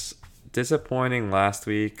flex, disappointing last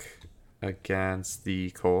week against the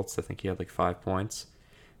Colts. I think he had 5 points.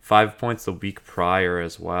 5 points the week prior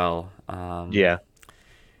as well. Yeah.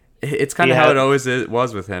 It's kind of how it always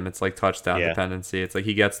was with him. It's touchdown dependency. It's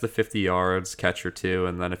he gets the 50 yards, catch or two,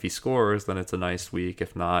 and then if he scores, then it's a nice week.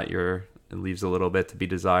 If not, it leaves a little bit to be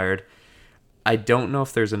desired. I don't know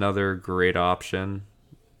if there's another great option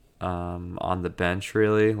on the bench,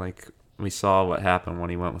 really. We saw what happened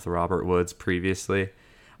when he went with Robert Woods previously.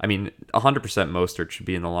 I mean, 100% Mostert should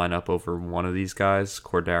be in the lineup over one of these guys,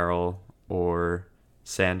 Cordero or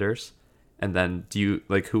Sanders. And then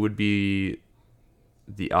who would be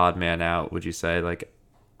the odd man out, would you say?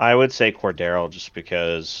 I would say Cordero, just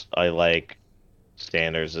because I like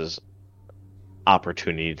Sanders'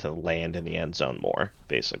 opportunity to land in the end zone more,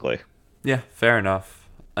 basically. Yeah, fair enough.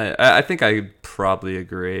 I think I probably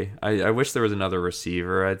agree. I wish there was another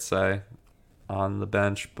receiver, I'd say, on the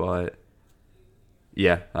bench, but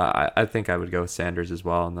yeah, I think I would go with Sanders as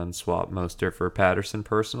well, and then swap Mostert for Patterson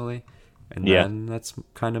personally. And then that's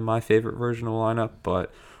kind of my favorite version of the lineup,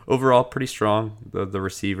 but overall pretty strong. The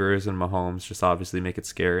receivers and Mahomes just obviously make it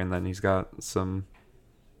scary, and then he's got some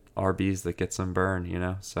RBs that get some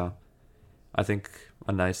burn, so I think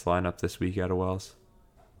a nice lineup this week out of Wells.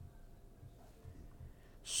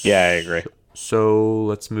 Yeah, I agree. So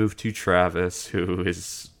let's move to Travis, who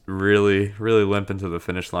is really, really limping to the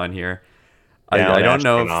finish line here. I don't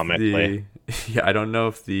know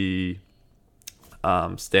if the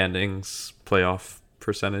standings playoff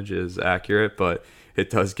percentage is accurate, but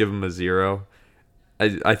it does give him a 0.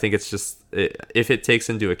 I think it's just if it takes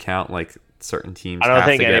into account certain teams. I don't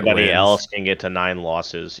think anybody anybody else can get to 9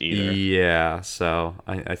 losses either. Yeah, so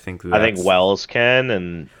I think Wells can,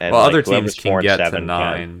 and other teams can get to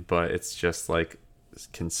 9, can. but it's just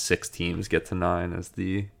can 6 teams get to 9 as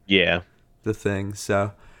the thing.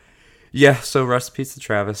 So yeah, so recipes to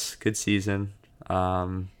Travis. Good season.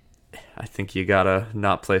 I think you gotta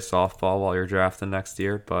not play softball while you're drafting next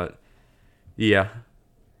year, but yeah.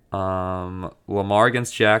 Lamar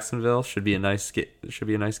against Jacksonville should be a nice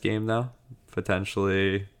game though.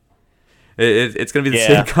 potentially. It's going to be the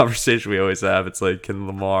Yeah. same conversation we always have. It's like, can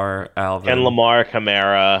Lamar, Can Alvin Lamar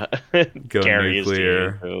Kamara go carry his team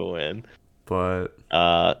nuclear? to win? But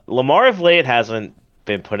Lamar of late hasn't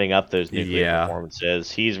been putting up those nuclear yeah,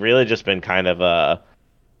 performances. He's really just been kind of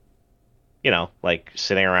like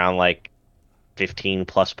sitting around like 15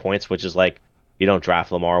 plus points, which is like you don't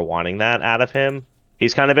draft Lamar wanting that out of him.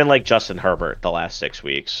 He's kind of been like Justin Herbert the last 6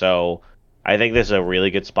 weeks. So I think this is a really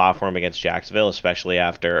good spot for him against Jacksonville, especially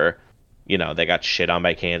after, they got shit on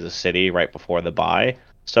by Kansas City right before the bye.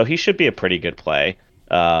 So he should be a pretty good play.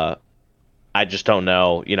 I just don't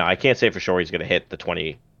know. I can't say for sure he's going to hit the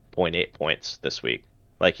 20.8 points this week.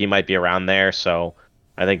 Like he might be around there. So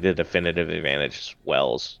I think the definitive advantage is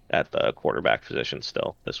Wells at the quarterback position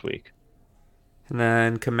still this week. and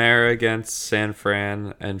then Kamara against San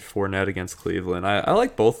Fran and Fournette against Cleveland. I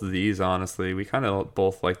like both of these, honestly. We kind of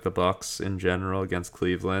both like the Bucks in general against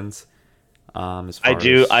Cleveland. As far I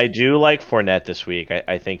as do like Fournette this week.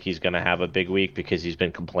 I think he's going to have a big week because he's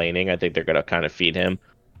been complaining. I think they're going to kind of feed him.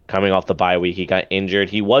 Coming off the bye week, he got injured.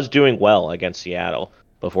 He was doing well against Seattle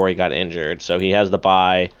before he got injured. So he has the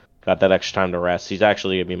bye, got that extra time to rest. He's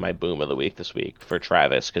actually going to be my boom of the week this week for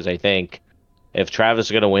Travis because I think if Travis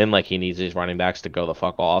is going to win, like he needs his running backs to go the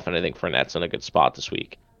fuck off. And I think Fournette's in a good spot this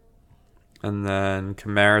week. And then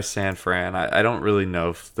Kamara, San Fran. I don't really know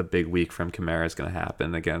if the big week from Kamara is going to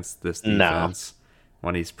happen against this defense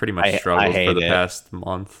when he's pretty much struggled for the past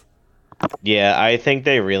month. Yeah, I think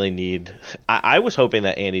they really need. I was hoping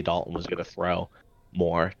that Andy Dalton was going to throw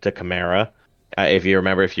more to Kamara. If you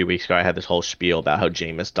remember a few weeks ago, I had this whole spiel about how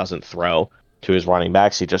Jameis doesn't throw to his running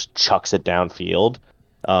backs. He just chucks it downfield.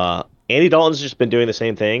 Andy Dalton's just been doing the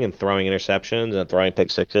same thing and throwing interceptions and throwing pick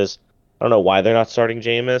sixes. I don't know why they're not starting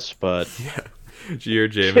Jameis, but Yeah. Did you hear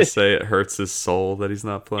Jameis say it hurts his soul that he's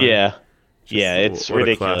not playing? yeah, Just it's what a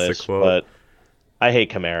ridiculous. classic quote. But I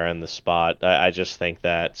hate Kamara in the spot. I just think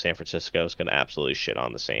that San Francisco is going to absolutely shit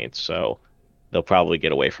on the Saints, so they'll probably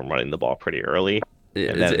get away from running the ball pretty early.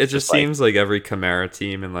 It just seems like every Kamara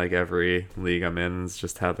team in like every league I'm in has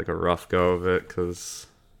just had like a rough go of it because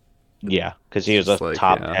he was a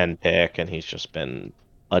top 10 pick and he's just been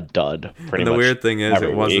a dud pretty much. And the weird thing is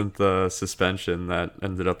it wasn't week. the suspension that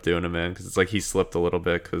ended up doing him in because it's like he slipped a little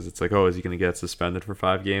bit because it's like, oh, is he going to get suspended for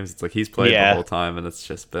 5 games? It's like he's played the whole time and it's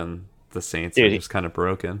just been the Saints are just kind of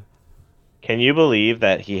broken. Can you believe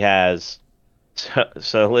that he has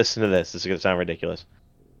so listen to this. This is going to sound ridiculous.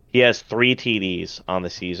 He has 3 TDs on the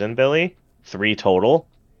season, Billy. 3 total.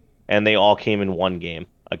 And they all came in one game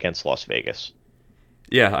against Las Vegas.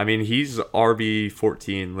 Yeah, I mean, he's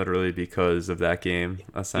RB14 literally because of that game,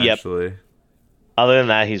 essentially. Yep. Other than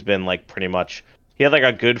that, he's been like pretty much... He had like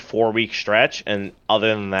a good 4-week stretch, and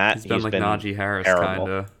other than that, he's been like Najee Harris, kind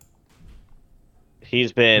of.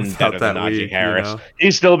 He's been better than Najee Harris. You know?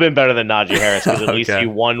 He's still been better than Najee Harris because at least he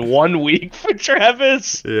won 1 week for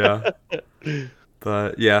Travis. Yeah.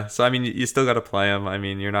 But yeah, so I mean, you still got to play him. I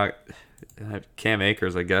mean, you're not Cam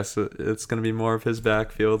Akers. I guess it's going to be more of his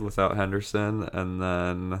backfield without Henderson, and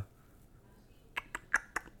then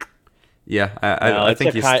I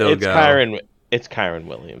think you still go. It's Kyron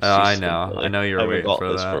Williams. I know you're waiting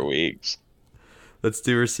for that for weeks. Let's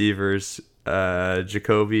do receivers.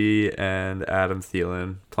 Jacoby and Adam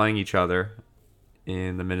Thielen playing each other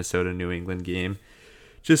in the Minnesota-New England game.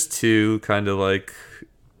 Just 2 kind of like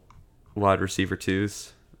wide receiver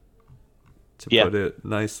 2s, to put it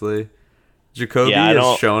nicely. Jacoby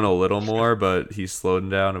has shown a little more, but he's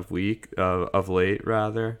slowed down of late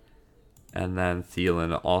rather. And then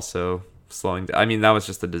Thielen also slowing down. I mean, that was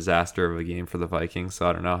just a disaster of a game for the Vikings, so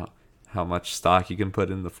I don't know how much stock you can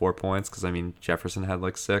put in the 4 points because, I mean, Jefferson had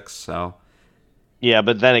like 6, so... Yeah,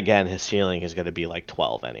 but then again, his ceiling is going to be like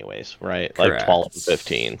 12 anyways, right? Correct. Like 12 and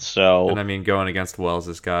 15, so... And I mean, going against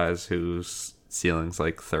Wells' guys whose ceiling's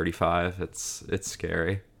like 35, it's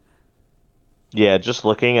scary. Yeah, just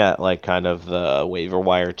looking at like kind of the waiver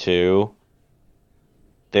wire too,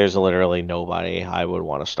 there's literally nobody I would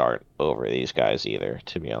want to start over these guys either,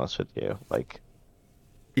 to be honest with you. Like,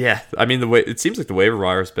 yeah, I mean it seems like the waiver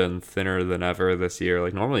wire's been thinner than ever this year.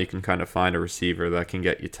 Like normally you can kind of find a receiver that can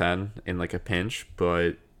get you 10 in like a pinch,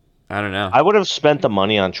 but I don't know. I would have spent the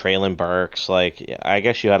money on Traylon Burks. Like, I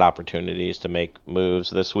guess you had opportunities to make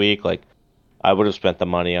moves this week. Like, I would have spent the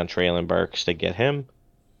money on Traylon Burks to get him.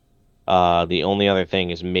 The only other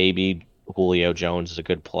thing is maybe Julio Jones is a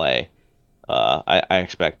good play. I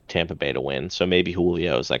expect Tampa Bay to win, so maybe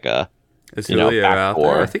Julio is like a Julio out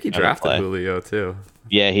there? I think he drafted Julio too.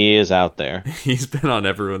 Yeah, he is out there. He's been on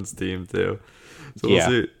everyone's team too. So we'll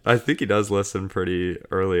see. I think he does listen pretty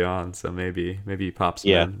early on, so maybe he pops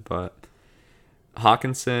him in. But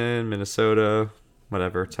Hawkinson, Minnesota,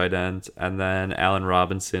 whatever, tight end, and then Allen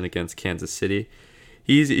Robinson against Kansas City.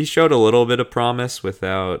 He showed a little bit of promise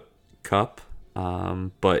without Cup,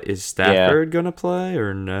 but is Yeah, Stafford gonna play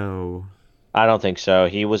or no? I don't think so.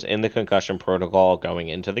 He was in the concussion protocol going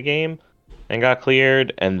into the game and got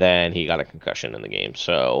cleared, and then he got a concussion in the game.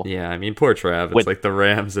 So, Yeah, I mean, poor Trav. It's with like the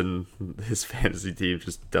Rams and his fantasy team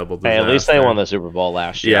just doubled his hey, at least ass they won there. the Super Bowl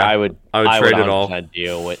last year. Yeah, I would I would trade it all. 100%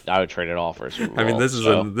 deal with. I would trade it all for a Super I mean, Bowl.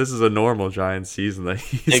 So this is a normal Giants season that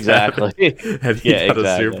he's having, exactly. and he Yeah, got a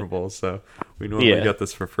exactly. Super Bowl, so we normally Yeah. get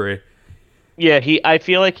this for free. Yeah, I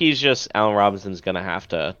feel like he's just Allen Robinson's gonna have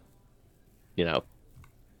to, you know,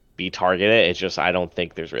 be targeted. It's just I don't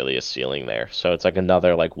think there's really a ceiling there. So it's like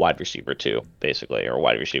another like wide receiver 2, basically, or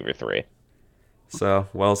wide receiver 3. So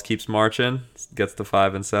Wells keeps marching, gets to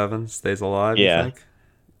 5-7, stays alive. You Yeah. think?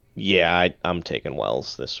 Yeah, I'm taking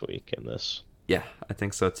Wells this week in this. Yeah, I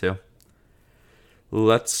think so too.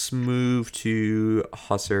 Let's move to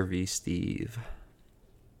Husser v. Steve.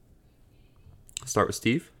 Start with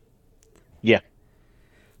Steve. Yeah.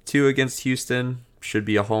 2 against Houston should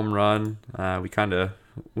be a home run.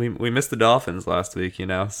 We missed the Dolphins last week,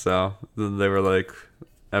 so they were like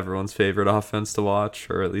everyone's favorite offense to watch,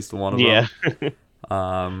 or at least one of Yeah.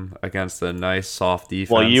 them. Against a nice soft defense.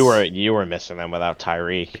 Well, you were missing them without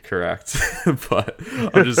Tyreek. Correct, but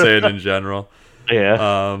I'm just saying in general.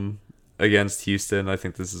 Yeah. Against Houston, I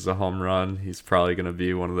think this is a home run. He's probably going to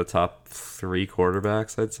be one of the top 3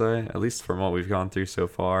 quarterbacks, I'd say, at least from what we've gone through so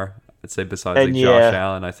far. I'd say besides And like Josh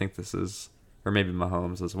Allen, I think this is, or maybe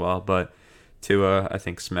Mahomes as well, but Tua, I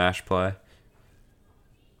think smash play.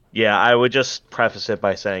 Yeah, I would just preface it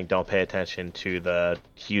by saying don't pay attention to the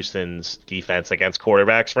Houston's defense against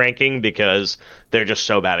quarterbacks ranking because they're just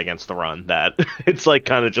so bad against the run that it's like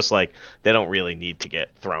kind of just like they don't really need to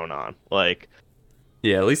get thrown on. Like,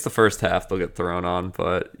 Yeah, at least the first half they'll get thrown on,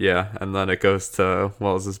 but yeah, and then it goes to,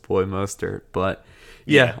 well, is this boy Mostert, but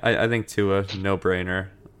yeah, I think Tua, no brainer.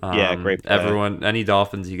 Yeah, great play. Everyone, any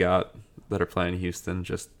Dolphins you got that are playing Houston,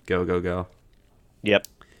 just go, go, go. yep.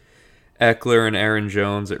 Eckler and Aaron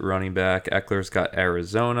Jones at running back. Eckler's got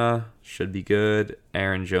Arizona, should be good.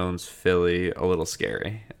 Aaron Jones, Philly, a little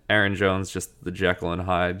scary. Aaron Jones, just the Jekyll and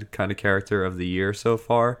Hyde kind of character of the year so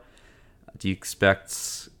far. Do you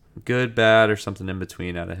expect good, bad, or something in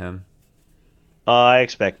between out of him? I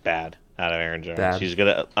expect bad out of Aaron Jones.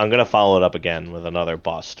 Bad. I'm gonna follow it up again with another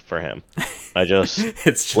bust for him. I just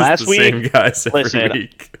It's just last the week, same guys every listen,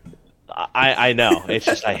 week. I know. It's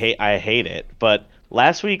just I hate it. But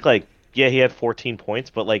last week, like, yeah, he had 14 points,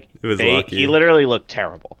 but like It was lucky. he literally looked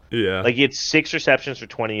terrible. Yeah. Like he had 6 receptions for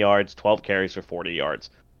 20 yards, 12 carries for 40 yards.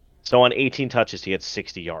 So on 18 touches, he had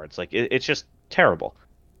 60 yards. Like it's just terrible.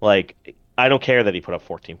 Like I don't care that he put up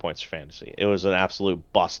 14 points for fantasy. It was an absolute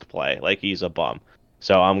bust play. Like he's a bum.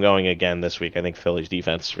 So I'm going again this week. I think Philly's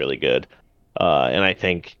defense is really good, and I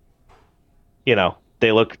think,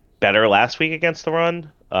 they look better last week against the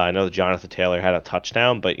run. I know that Jonathan Taylor had a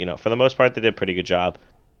touchdown, but for the most part, they did a pretty good job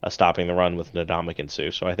stopping the run with Ndamukong Suh.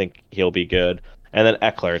 So I think he'll be good. And then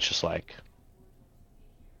Eckler, it's just like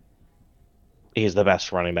he's the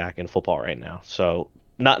best running back in football right now. So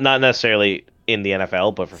not necessarily in the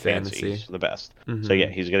NFL, but for fantasy, he's the best. Mm-hmm. So yeah,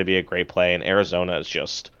 he's going to be a great play. And Arizona is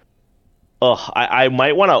just, I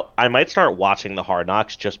might start watching the Hard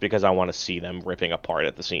Knocks just because I want to see them ripping apart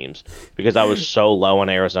at the seams. Because I was so low on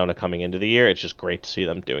Arizona coming into the year, it's just great to see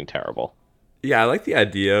them doing terrible. Yeah, I like the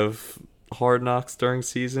idea of Hard Knocks during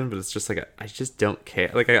season, but it's just like I just don't care.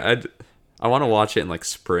 Like I want to watch it in like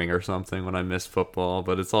spring or something when I miss football,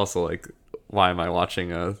 but it's also like, why am I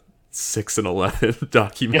watching a 6-11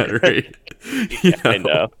 documentary? I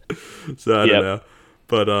know. So I don't know,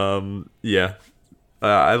 but yeah.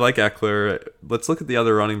 I like Eckler. Let's look at the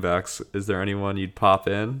other running backs. Is there anyone you'd pop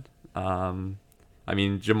in? I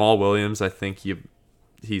mean, Jamal Williams, I think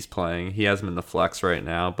he's playing. He has him in the flex right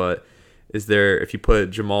now, but is there, if you put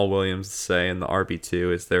Jamal Williams, say, in the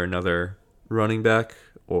RB2, is there another running back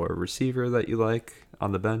or receiver that you like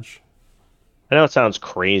on the bench? I know it sounds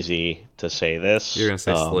crazy to say this. You're going to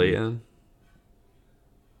say Slayton?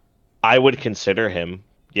 I would consider him.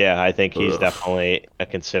 Yeah, I think he's Ugh. definitely a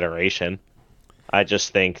consideration. I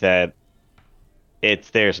just think that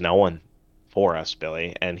there's no one for us,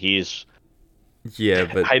 Billy, and he's. Yeah,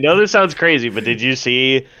 but I know this sounds crazy, but did you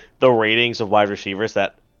see the ratings of wide receivers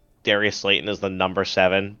that Darius Slayton is the number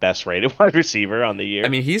 7 best rated wide receiver on the year? I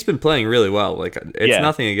mean, he's been playing really well. Like, it's Yeah.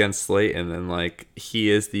 nothing against Slayton, and like he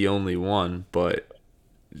is the only one, but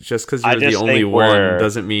just because I you're the just only think one we're-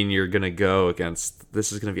 doesn't mean you're gonna go against.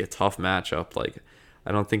 This is gonna be a tough matchup. Like,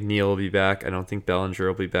 I don't think Neal will be back. I don't think Bellinger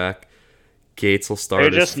will be back. Gates will They're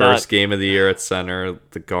start his just first not. game of the year at center.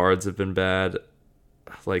 The guards have been bad.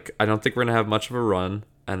 Like, I don't think we're gonna have much of a run.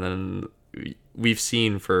 And then we've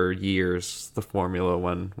seen for years the formula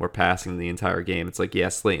when we're passing the entire game. It's like, yeah,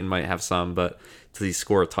 Slayton might have some, but does he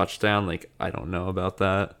score a touchdown? Like, I don't know about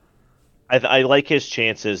that. I like his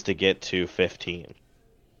chances to get to 15.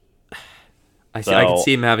 I could So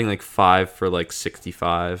see him having like 5 for like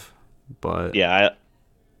 65, but yeah,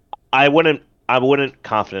 I wouldn't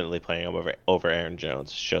confidently play him over Aaron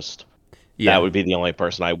Jones. It's just that yeah. would be the only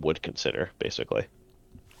person I would consider, basically.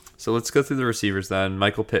 So let's go through the receivers then.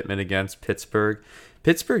 Michael Pittman against Pittsburgh.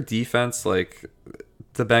 Pittsburgh defense, like,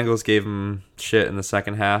 the Bengals gave them shit in the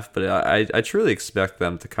second half, but I truly expect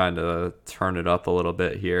them to kind of turn it up a little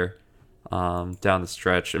bit here down the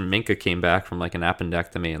stretch. And Minka came back from like an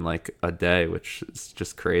appendectomy in like a day, which is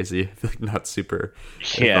just crazy. Like, not super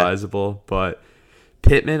Yeah. advisable. But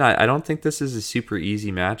Pittman, I don't think this is a super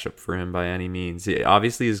easy matchup for him by any means. He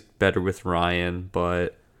obviously is better with Ryan,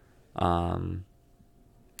 but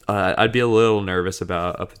I'd be a little nervous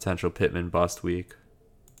about a potential Pittman bust week.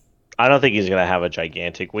 I don't think he's going to have a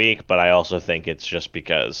gigantic week, but I also think it's just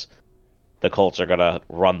because the Colts are going to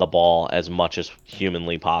run the ball as much as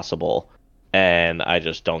humanly possible, and I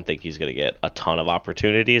just don't think he's going to get a ton of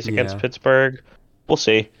opportunities against Yeah. Pittsburgh. We'll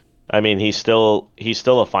see. I mean, he's still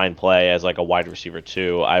a fine play as like a wide receiver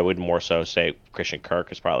too. I would more so say Christian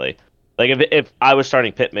Kirk is probably like if I was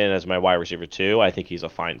starting Pittman as my wide receiver too, I think he's a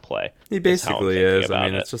fine play. He Is how I'm basically thinking is. I about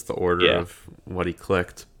mean, it. it's just the order Yeah, of what he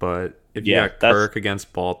clicked. But if you yeah, got that's Kirk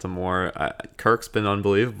against Baltimore, Kirk's been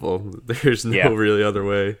unbelievable. There's no yeah. really other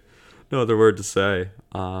way, no other word to say.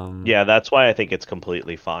 Yeah, that's why I think it's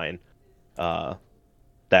completely fine uh,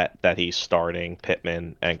 that he's starting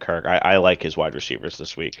Pittman and Kirk. I like his wide receivers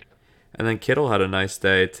this week. And then Kittle had a nice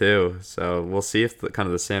day too. So we'll see if the kind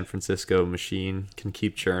of the San Francisco machine can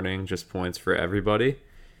keep churning just points for everybody.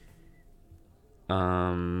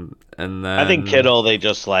 And I think then Kittle, they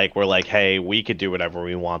just like were like, hey, we could do whatever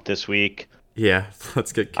we want this week. yeah,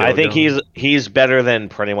 let's get I Kittle think going. he's better than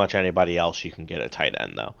pretty much anybody else you can get at tight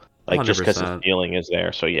end though. Like just because his 100%. ceiling is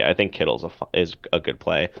there. So yeah, I think Kittle's is a good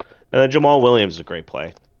play, and then Jamal Williams is a great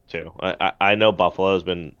play too. I know Buffalo's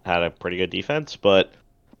had a pretty good defense, but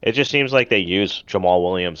it just seems like they use Jamal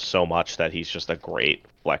Williams so much that he's just a great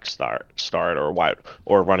flex start or wide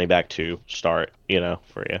or running back to start.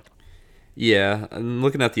 For you. Yeah, and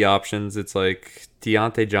looking at the options, it's like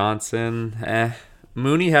Deontay Johnson.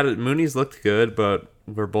 Mooney's looked good, but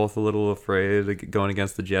we're both a little afraid of going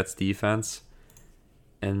against the Jets defense.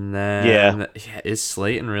 And Yeah, then is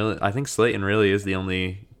Slayton really? I think Slayton really is the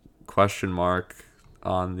only question mark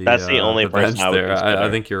on that's the only the person bench I would there. I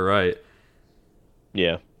consider. think you're right.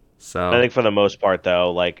 Yeah. I So think for the most part,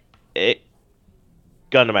 though, like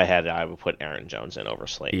gun to my head, I would put Aaron Jones in over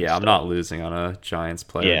Slayton yeah, I'm still. not losing on a Giants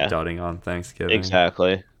player Yeah, dudding on Thanksgiving.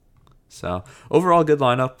 exactly. So overall, good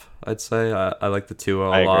lineup. I'd say I like the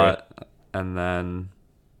 2-0 I a agree. lot, and then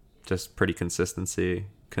just pretty consistent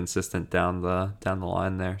down the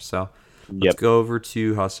line there. So let's Yep, go over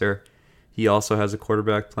to Husser. He also has a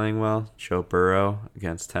quarterback playing well, Joe Burrow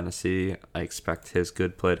against Tennessee. I expect his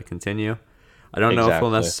good play to continue. I don't know if he'll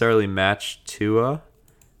exactly. necessarily match Tua,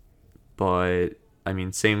 but I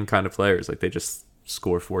mean, same kind of players. Like, they just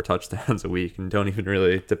score 4 touchdowns a week and don't even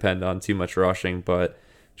really depend on too much rushing, but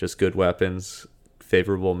just good weapons,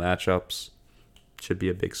 favorable matchups. Should be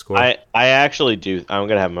a big score. I actually do. I'm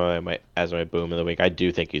gonna have my as my boom of the week. I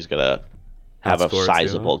do think he's gonna have a Outscore Tua.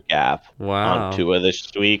 sizable gap on Wow. Tua this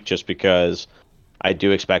week, just because I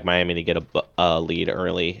do expect Miami to get a lead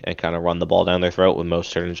early and kind of run the ball down their throat with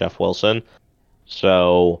Mostert and Jeff Wilson.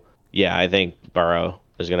 So yeah, I think Burrow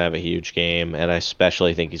is gonna have a huge game, and I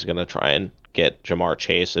especially think he's gonna try and get Jamar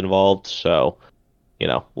Chase involved. So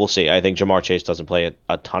we'll see. I think Jamar Chase doesn't play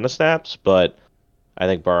a ton of snaps, but I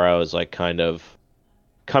think Burrow is like kind of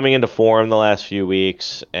coming into form the last few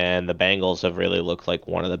weeks, and the Bengals have really looked like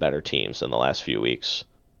one of the better teams in the last few weeks.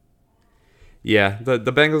 Yeah, the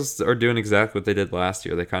Bengals are doing exactly what they did last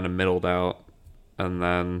year. They kind of middled out, and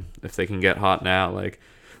then if they can get hot now, like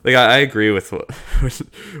I agree with what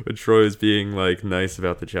when Troy was being like nice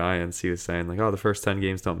about the Giants. He was saying like, oh, the first 10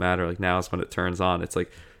 games don't matter. Like, now is when it turns on. It's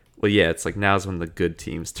like, well, yeah, it's like now's when the good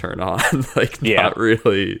teams turn on. Like, Yeah. not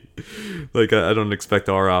really. Like, I don't expect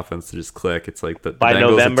our offense to just click. It's like the By Bengals. It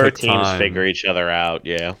November, took teams figure time. each other out.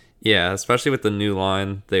 Yeah. Yeah, especially with the new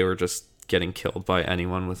line, they were just getting killed by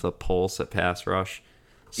anyone with a pulse at pass rush.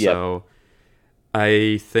 Yep. So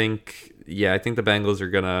I think the Bengals are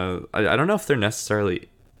gonna. I don't know if they're necessarily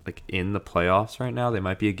like in the playoffs right now. They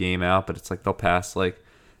might be a game out, but it's like they'll pass like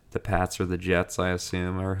the Pats or the Jets, I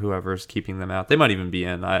assume, or whoever's keeping them out. They might even be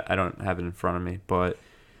in. I don't have it in front of me, but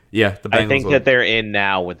yeah, the Bengals. I think that they're in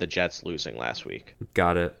now with the Jets losing last week.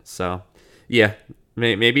 Got it. So yeah,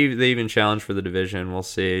 maybe they even challenge for the division. We'll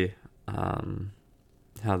see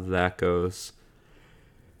how that goes.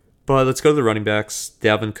 But let's go to the running backs.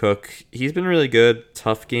 Dalvin Cook, he's been really good.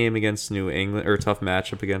 Tough game against New England, or tough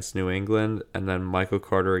matchup against New England, and then Michael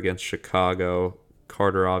Carter against Chicago.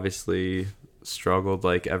 Carter obviously struggled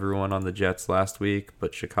like everyone on the Jets last week,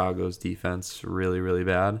 but Chicago's defense really, really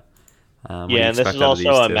bad. And this is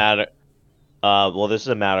also a matter. This is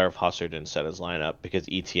a matter of Husser didn't set his lineup because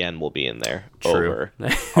ETN will be in there over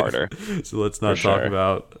Carter. So let's not talk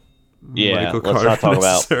about. Michael Carter, let's not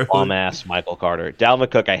talk about bum-ass Michael Carter. Dalvin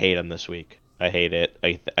Cook, I hate him this week. I hate it.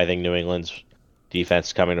 I think New England's defense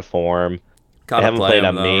is coming to form. They haven't played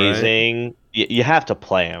amazing. Though, right? You have to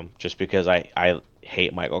play him just because I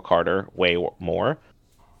hate Michael Carter way more.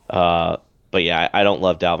 But yeah, I don't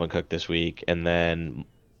love Dalvin Cook this week. And then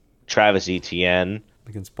Travis Etienne.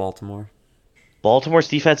 Against Baltimore. Baltimore's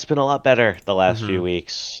defense has been a lot better the last few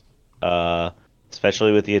weeks,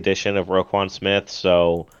 especially with the addition of Roquan Smith.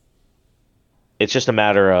 So it's just a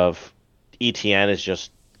matter of ETN is just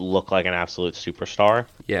look like an absolute superstar.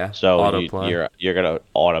 Yeah. So you're gonna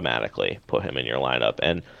automatically put him in your lineup,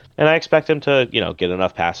 and I expect him to get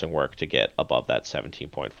enough passing work to get above that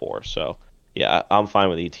 17.4. So yeah, I'm fine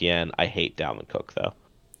with ETN. I hate Dalvin Cook though.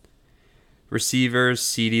 Receivers,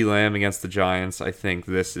 CeeDee Lamb against the Giants. I think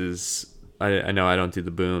this is. I know I don't do the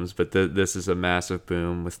booms, but this is a massive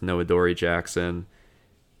boom with no Adoree Jackson.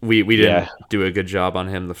 We didn't do a good job on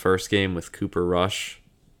him the first game with Cooper Rush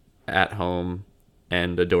at home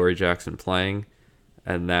and Adoree Jackson playing,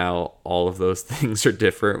 and now all of those things are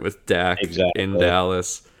different with Dak in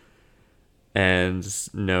Dallas, and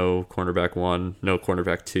no cornerback 1, no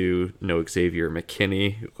cornerback 2, no Xavier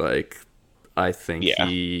McKinney. Like, I think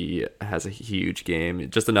he has a huge game.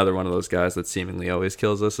 Just another one of those guys that seemingly always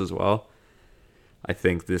kills us as well. I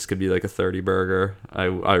think this could be like a 30 burger. I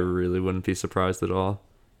really wouldn't be surprised at all.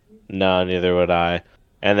 No, neither would I.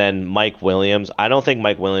 And then Mike Williams. I don't think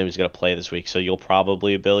Mike Williams is going to play this week, so you'll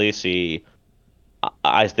probably, Billy, see.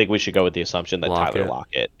 I think we should go with the assumption that Tyler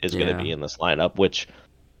Lockett is going to be in this lineup, which,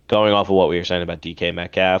 going off of what we were saying about DK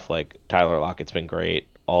Metcalf, like Tyler Lockett's been great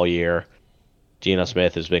all year. Geno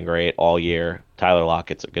Smith has been great all year. Tyler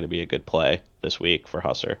Lockett's going to be a good play this week for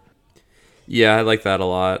Husser. Yeah, I like that a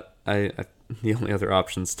lot. The only other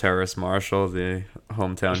option is Terrace Marshall, the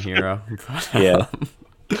hometown hero.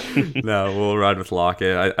 But, no, we'll ride with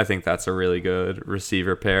Lockett. I think that's a really good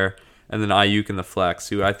receiver pair. And then Ayuk in the flex,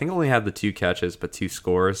 who I think only had the 2 catches but 2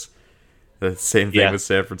 scores. The same thing with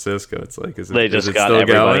San Francisco. It's like, they just got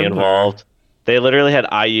everybody involved. They literally had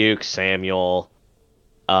Ayuk, Samuel,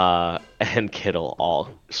 and Kittle all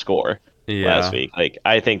score last week. Like,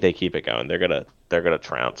 I think they keep it going. They're gonna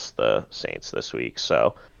trounce the Saints this week.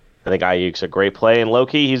 So I think Ayuk's a great play, and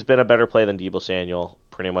low-key, he's been a better play than Deebo Samuel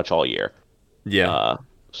pretty much all year. Yeah.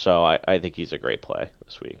 So I think he's a great play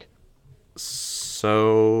this week.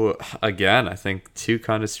 So again, I think 2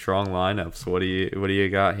 kind of strong lineups. What do you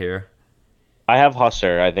got here? I have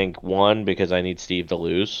Husser. I think 1 because I need Steve to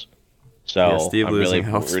lose. So I'm really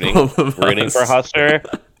rooting for Husser.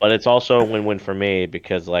 But it's also a win-win for me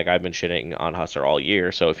because like I've been shitting on Husser all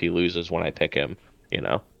year. So if he loses when I pick him,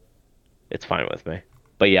 it's fine with me.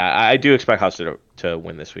 But yeah, I do expect Husser to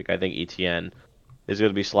win this week. I think ETN is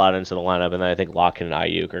going to be slotted into the lineup, and then I think Lockett and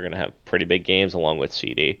Ayuk are going to have pretty big games along with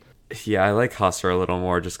CD. Yeah, I like Husser a little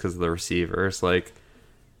more just because of the receivers. Like,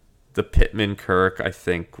 the Pittman-Kirk, I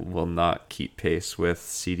think, will not keep pace with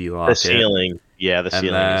CD Lockett. The ceiling. Yeah, the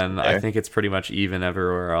ceiling. And then I think it's pretty much even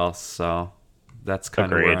everywhere else, so that's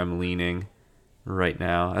kind of where I'm leaning right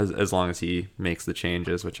now, as long as he makes the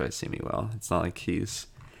changes, which I assume he will. It's not like he's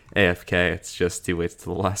AFK, it's just he waits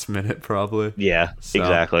till the last minute, probably. Yeah,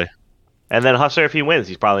 exactly. And then Husser, if he wins,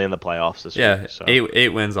 he's probably in the playoffs this week. So.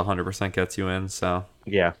 8 wins 100% gets you in, so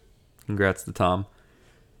yeah. Congrats to Tom.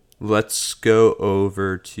 Let's go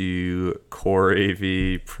over to Corey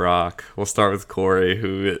v. Proc. We'll start with Corey,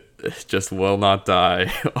 who just will not die.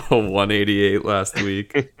 188 last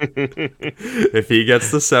week. If he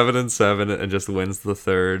gets the 7-7 and just wins the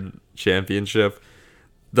 3rd championship,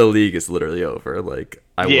 the league is literally over. Like,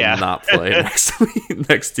 I will not play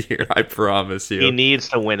next year. I promise you. He needs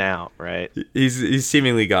to win out, right? He's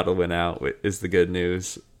seemingly got to win out. Is the good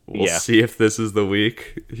news. We'll see if this is the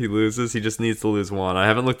week he loses. He just needs to lose 1. I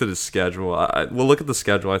haven't looked at his schedule. We'll look at the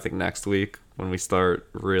schedule, I think, next week when we start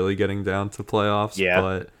really getting down to playoffs. Yeah.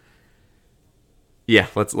 But yeah,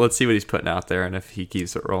 let's see what he's putting out there and if he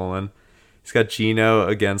keeps it rolling. He's got Geno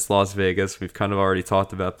against Las Vegas. We've kind of already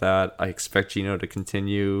talked about that. I expect Geno to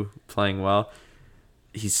continue playing well.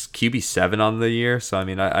 He's QB7 on the year, so I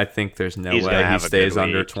mean, I think there's no He's gonna way he have a stays good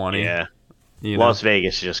under week. 20. Yeah. You know? Las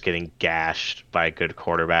Vegas is just getting gashed by good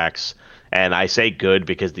quarterbacks. And I say good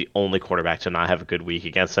because the only quarterback to not have a good week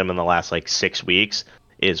against them in the last like 6 weeks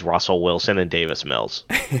is Russell Wilson and Davis Mills.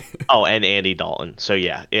 Oh, and Andy Dalton. So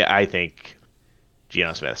yeah, I think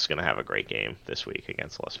Geno Smith's going to have a great game this week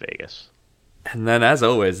against Las Vegas. And then, as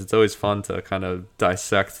always, it's always fun to kind of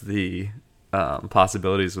dissect the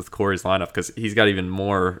possibilities with Corey's lineup because he's got even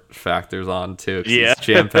more factors on too. Yeah. He's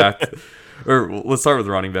jam-packed. Or let's start with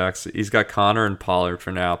running backs. He's got Connor and Pollard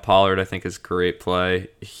for now. Pollard, I think, is great play.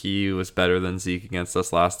 He was better than Zeke against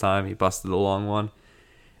us last time. He busted the long one.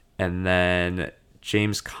 And then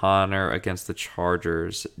James Conner against the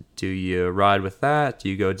Chargers. Do you ride with that? Do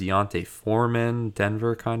you go Deontay Foreman?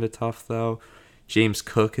 Denver kind of tough, though. James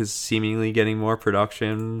Cook is seemingly getting more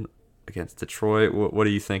production against Detroit. What are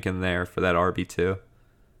you thinking there for that RB2?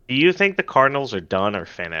 Do you think the Cardinals are done or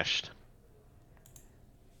finished?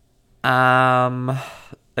 I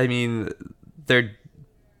mean, they're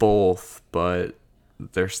both, but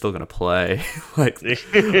they're still gonna play. Like,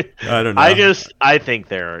 I don't know. I think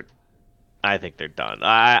they're done.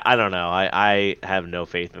 I don't know. I have no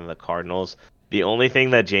faith in the Cardinals. The only thing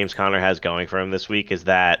that James Conner has going for him this week is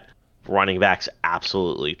that running backs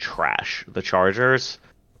absolutely trash the Chargers.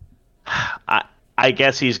 I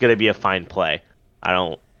guess he's gonna be a fine play. I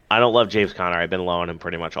don't love James Conner. I've been low on him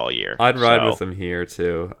pretty much all year. I'd ride with him here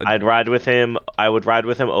too. I'd ride with him. I would ride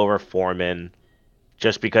with him over Foreman,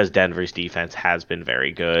 just because Denver's defense has been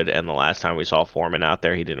very good, and the last time we saw Foreman out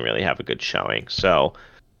there, he didn't really have a good showing. So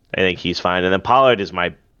I think he's fine. And then Pollard is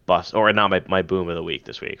my bust, or not my boom of the week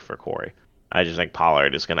this week for Corey. I just think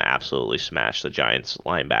Pollard is going to absolutely smash the Giants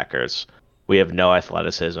linebackers. We have no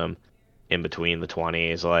athleticism in between the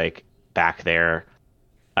 20s, like back there.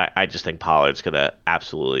 I just think Pollard's going to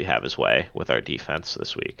absolutely have his way with our defense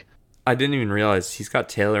this week. I didn't even realize he's got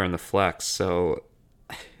Taylor in the flex, so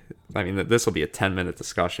I mean, this will be a 10-minute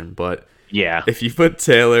discussion, but yeah, if you put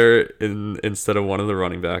Taylor in instead of one of the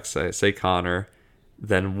running backs, say Connor,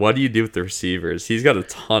 then what do you do with the receivers? He's got a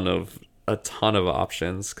ton of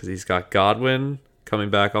options because he's got Godwin coming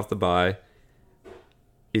back off the bye.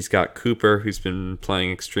 He's got Cooper, who's been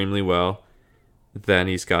playing extremely well. Then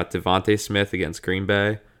he's got Devontae Smith against Green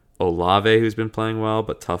Bay. Olave, who's been playing well,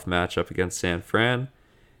 but tough matchup against San Fran.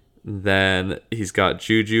 Then he's got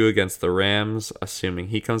Juju against the Rams, assuming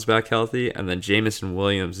he comes back healthy. And then Jamison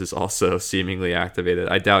Williams is also seemingly activated.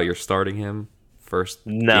 I doubt you're starting him first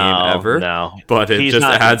game ever. No, but it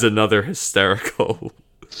adds another hysterical.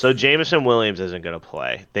 So Jamison Williams isn't going to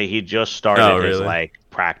play. He just started his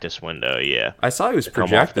practice window. Yeah, I saw he was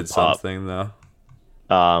projected something though.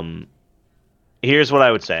 Here's what I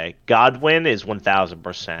would say: Godwin is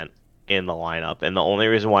 1,000% in the lineup, and the only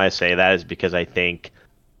reason why I say that is because I think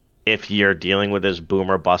if you're dealing with this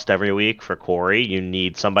boomer bust every week for Corey, you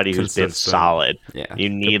need somebody who's been solid. Yeah, you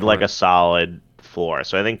need like a solid floor.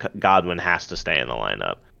 So I think Godwin has to stay in the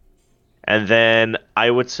lineup. And then I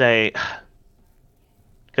would say,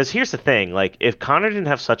 because here's the thing, like if Connor didn't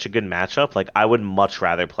have such a good matchup, like I would much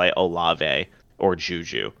rather play Olave or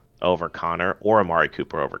Juju over Connor or Amari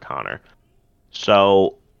Cooper over Connor.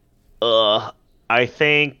 So, I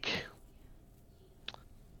think,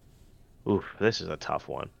 this is a tough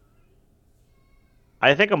one.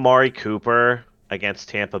 I think Amari Cooper against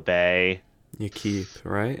Tampa Bay. You keep,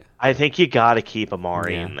 right? I think you got to keep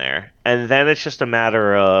Amari in there. And then it's just a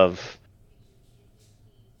matter of,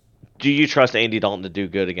 do you trust Andy Dalton to do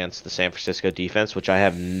good against the San Francisco defense, which I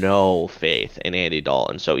have no faith in Andy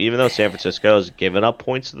Dalton. So even though San Francisco's given up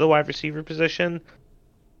points to the wide receiver position,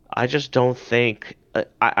 I just don't think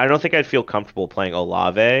I don't think I'd feel comfortable playing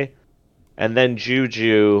Olave. And then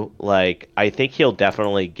Juju, like, I think he'll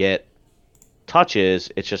definitely get touches.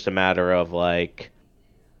 It's just a matter of, like,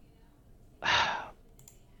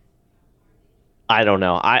 I don't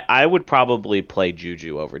know. I would probably play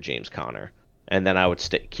Juju over James Conner. And then I would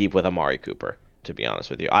keep with Amari Cooper, to be honest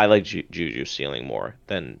with you. I like Juju ceiling more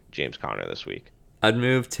than James Conner this week. I'd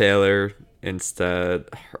move Taylor instead.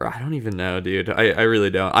 I don't even know, dude. I really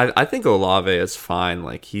don't. I think Olave is fine.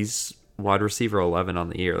 Like, he's wide receiver 11 on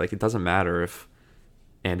the year. Like, it doesn't matter if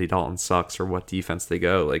Andy Dalton sucks or what defense they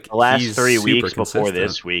go. Like, the last he's 3 weeks consistent. before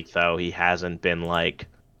this week, though, he hasn't been like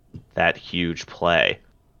that huge play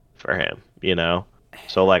for him, you know?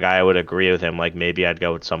 So, like, I would agree with him. Like, maybe I'd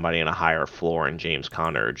go with somebody in a higher floor in James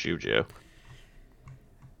Conner or Juju.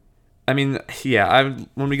 I mean, yeah,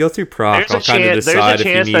 when we go through Proc, I'll kind of decide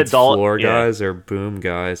if he needs floor guys or boom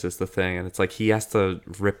guys is the thing. And it's like he has to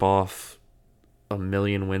rip off a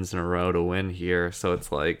million wins in a row to win here. So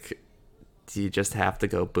it's like, do you just have to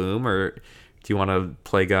go boom, or do you want to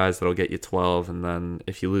play guys that'll get you 12, and then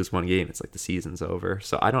if you lose one game, it's like the season's over?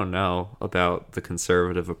 So I don't know about the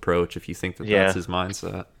conservative approach if you think that Yeah. that's his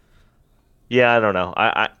mindset. Yeah, I don't know.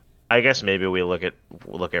 I guess maybe we look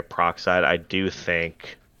at Proc side.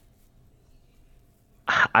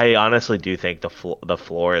 I honestly do think the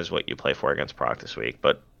floor is what you play for against Proc this week.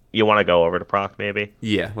 But you want to go over to Proc maybe?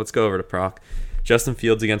 Yeah, let's go over to Proc. Justin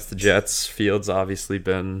Fields against the Jets. Fields obviously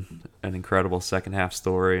been an incredible second half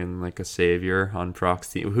story and like a savior on Proc's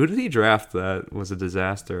team. Who did he draft that was a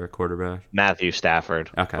disaster at quarterback? Matthew Stafford.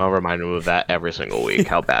 Okay. I'll remind him of that every single week.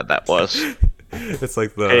 How bad that was. It's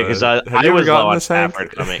like the. Because have I you ever was low gotten on this, Hank?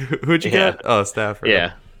 Stafford coming. Who'd you Yeah. get? Oh, Stafford.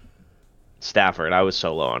 Yeah, Stafford. I was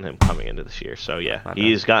so low on him coming into this year. So yeah, I know.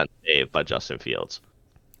 he's gotten saved by Justin Fields.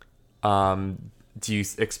 Do you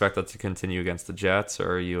expect that to continue against the Jets,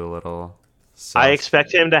 or are you a little? I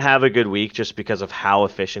expect him to have a good week just because of how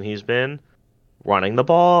efficient he's been running the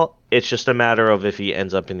ball. It's just a matter of if he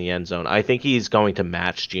ends up in the end zone. I think he's going to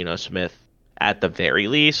match Geno Smith at the very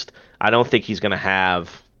least. I don't think he's going to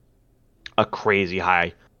have a crazy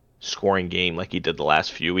high scoring game like he did the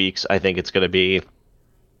last few weeks. I think it's going to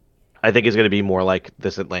be more like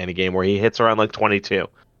this Atlanta game where he hits around like 22.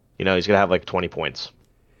 He's going to have like 20 points.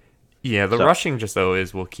 Yeah, the So- rushing just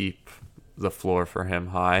always will keep the floor for him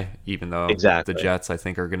high, even though Exactly. the Jets, I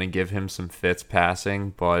think, are going to give him some fits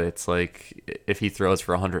passing. But it's like if he throws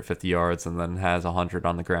for 150 yards and then has 100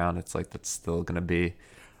 on the ground, it's like that's still going to be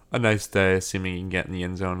a nice day, assuming he can get in the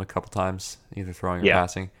end zone a couple times, either throwing or Yeah.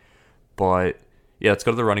 passing. But yeah, let's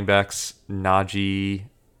go to the running backs. Najee,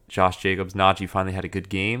 Josh Jacobs. Najee finally had a good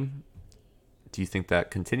game. Do you think that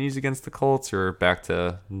continues against the Colts, or back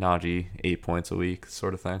to Najee 8 points a week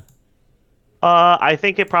sort of thing? I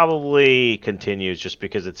think it probably continues just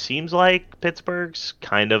because it seems like Pittsburgh's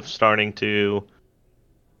kind of starting to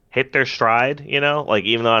hit their stride, Like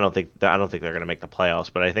even though I don't think they're going to make the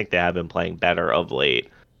playoffs, but I think they have been playing better of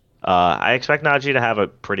late. I expect Najee to have a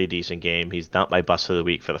pretty decent game. He's not my bust of the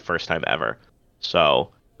week for the first time ever.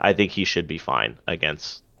 So, I think he should be fine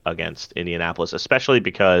against Indianapolis, especially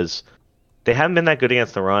because they haven't been that good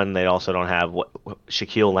against the run. They also don't have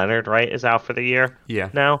Shaquille Leonard, right, is out for the year Yeah.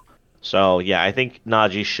 now. So, yeah, I think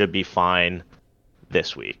Najee should be fine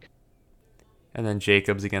this week. And then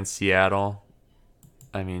Jacobs against Seattle.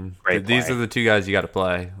 I mean, Great these play. are the two guys you got to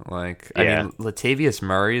play. Like, I Yeah. mean, Latavius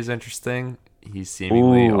Murray is interesting. He's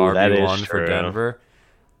seemingly Ooh, that is RB1 for true. Denver.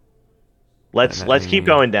 Let's And keep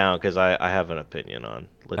then- going down because I have an opinion on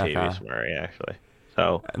Latavius Okay. Murray, actually.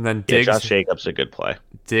 So, And then yeah, Diggs, Josh Jacobs a good play.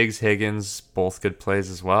 Diggs, Higgins, both good plays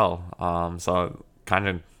as well. So kind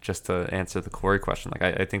of just to answer the Corey question,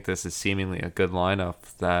 like I think this is seemingly a good lineup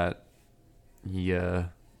that you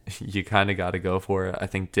kind of got to go for it. I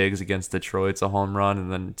think Diggs against Detroit's a home run,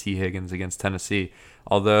 and then T. Higgins against Tennessee.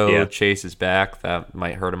 Although Yeah. Chase is back, that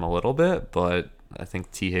might hurt him a little bit, but I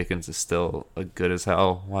think T. Higgins is still a good as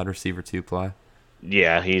hell wide receiver 2 play.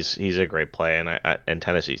 Yeah, he's a great play, and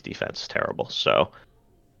Tennessee's defense is terrible. So,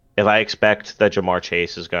 if I expect that Jamar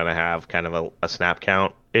Chase is going to have kind of a snap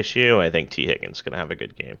count issue, I think T. Higgins is going to have a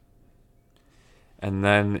good game. And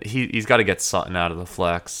then he's got to get Sutton out of the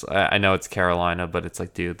flex. I know it's Carolina, but it's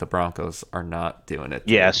like, dude, the Broncos are not doing it.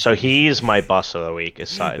 Yeah, dude. so he's my bust of the week. Is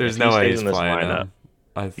Sutton. There's If no he way stays he's in this playing lineup, him.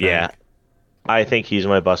 I think. Yeah, I think he's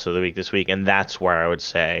my bust of the week this week, and that's where I would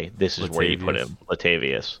say this is where you put him,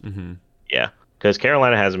 Latavius. Mm-hmm. Yeah, because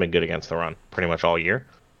Carolina hasn't been good against the run pretty much all year.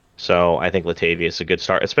 So I think Latavius is a good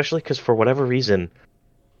start, especially because for whatever reason,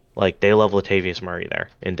 like they love Latavius Murray there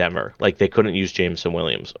in Denver. Like they couldn't use Jameson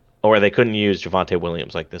Williams, or they couldn't use Javonte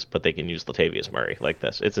Williams like this, but they can use Latavius Murray like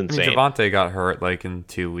this. It's I mean, insane. Javonte got hurt like in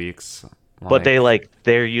 2 weeks. But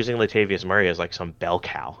they're using Latavius Murray as like some bell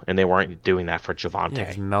cow, and they weren't doing that for Javonte. Yeah,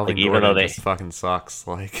 'cause Melvin like, Gordon just fucking sucks.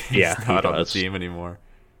 Like he's Yeah, he not on the does. team anymore.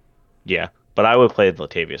 Yeah, but I would play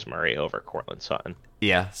Latavius Murray over Cortland Sutton.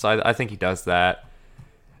 Yeah, so I think he does that.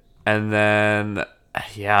 And then,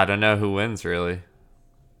 yeah, I don't know who wins really.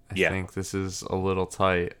 I Yeah. think this is a little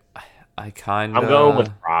tight. I kind of. I'm going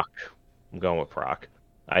with Proc.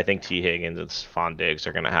 I think T. Higgins and Stephon Diggs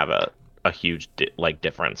are going to have a huge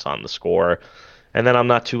difference on the score. And then I'm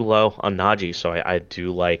not too low on Najee, so I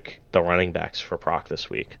do like the running backs for Proc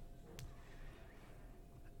this week.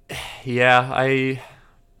 Yeah, I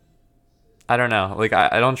don't know. Like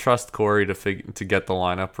I don't trust Corey to get the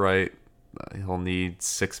lineup right. He'll need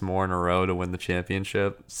 6 more in a row to win the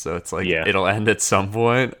championship. So it's like Yeah. it'll end at some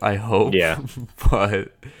point, I hope. Yeah.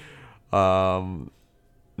 But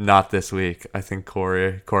not this week. I think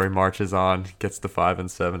Corey marches on, gets to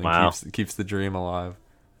 5-7 and Wow. keeps the dream alive.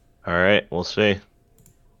 All right, we'll see.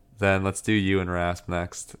 Then let's do you and Rasp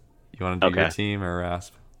next. You want to do your Okay. team or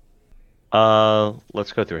Rasp?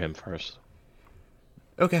 Let's go through him first.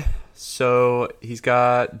 Okay. So he's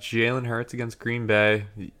got Jalen Hurts against Green Bay.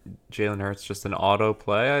 Jalen Hurts just an auto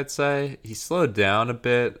play, I'd say. He slowed down a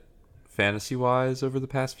bit fantasy wise over the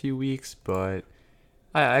past few weeks, but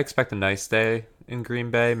I expect a nice day in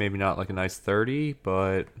Green Bay. Maybe not like a nice 30,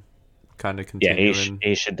 but kind of Yeah, continuing.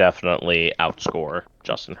 he should definitely outscore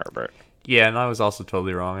Justin Herbert. Yeah, and I was also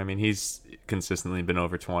totally wrong. I mean, he's consistently been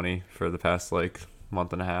over 20 for the past like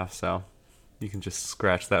month and a half, so you can just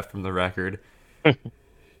scratch that from the record.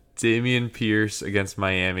 Damian Pierce against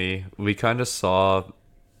Miami. We kind of saw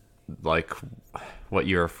like what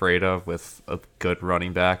you're afraid of with a good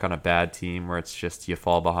running back on a bad team where it's just you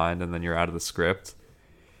fall behind and then you're out of the script.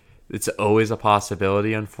 It's always a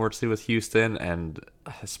possibility, unfortunately, with Houston, and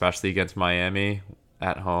especially against Miami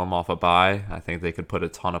at home off a bye. I think they could put a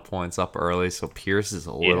ton of points up early, so Pierce is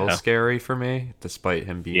a little Yeah, scary for me, despite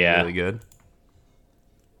him being yeah, really good.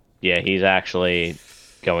 yeah. He's actually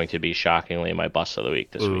going to be shockingly my bust of the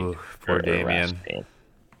week this week Ooh, poor for Raph's Damien. team.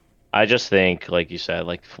 I just think, like you said,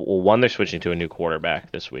 like well, one, they're switching to a new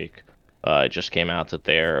quarterback this week. It just came out that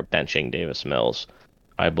they're benching Davis Mills.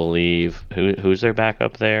 I believe who's their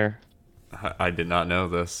backup there? I did not know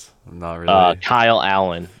this. I'm not really. Kyle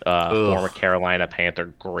Allen, former Ugh. Carolina Panther,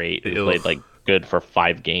 great, who Ugh. played like good for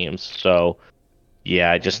 5 games. So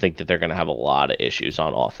yeah, I just think that they're going to have a lot of issues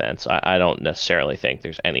on offense. I don't necessarily think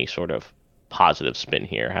there's any sort of positive spin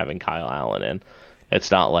here having Kyle Allen in.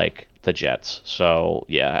 It's not like the Jets. So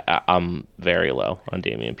yeah, I'm very low on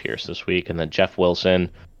Damian Pierce this week, and then Jeff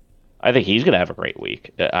Wilson. I think he's going to have a great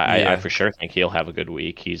week. I Yeah. for sure think he'll have a good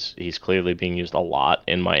week. He's clearly being used a lot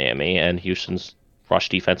in Miami, and Houston's rush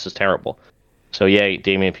defense is terrible. So yeah,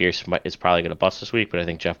 Damian Pierce is probably going to bust this week, but I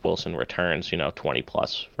think Jeff Wilson returns, 20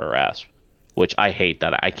 plus for Rasp, which I hate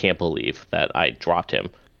that I can't believe that I dropped him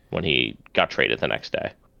when he got traded the next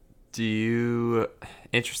day. Do you.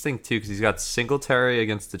 Interesting, too, because he's got Singletary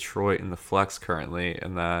against Detroit in the flex currently,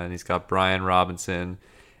 and then he's got Brian Robinson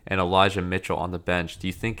and Elijah Mitchell on the bench. Do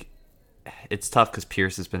you think it's tough because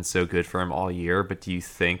Pierce has been so good for him all year, but do you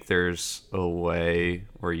think there's a way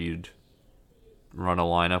where you'd run a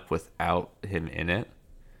lineup without him in it?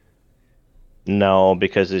 No,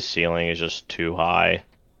 because his ceiling is just too high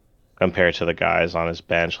compared to the guys on his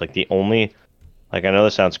bench. Like the only, like I know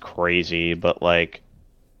this sounds crazy, but like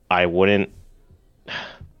I wouldn't,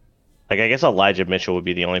 like I guess Elijah Mitchell would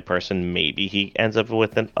be the only person maybe he ends up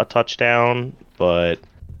with a touchdown, but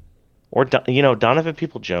or Donovan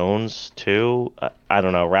People-Jones too. I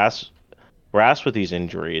don't know. Ras with these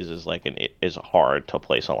injuries is like it is hard to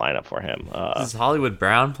place a lineup for him. Is Hollywood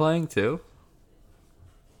Brown playing too?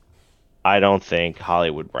 I don't think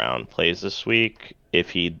Hollywood Brown plays this week. If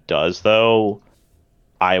he does, though,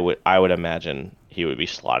 I would imagine he would be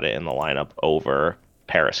slotted in the lineup over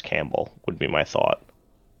Paris Campbell. Would be my thought.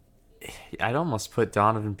 I'd almost put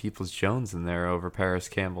Donovan Peoples Jones in there over Paris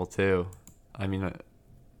Campbell too. I mean,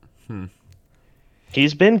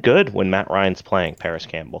 He's been good when Matt Ryan's playing Paris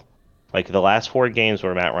Campbell. Like the last 4 games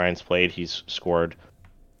where Matt Ryan's played, he's scored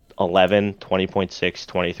 11, 20.6,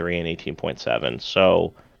 23, and 18.7.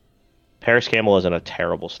 So Paris Campbell isn't a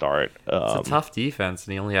terrible start. it's a tough defense,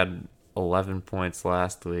 and he only had 11 points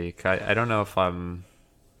last week. I don't know if I'm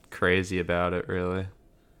crazy about it really,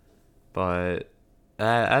 but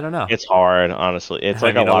I don't know. It's hard, honestly. It's I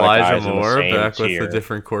like a mean, lot of Elijah guys in the Moore same back with a tier.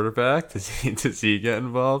 different quarterback. Does he get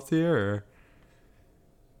involved here? Or?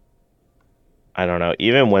 I don't know.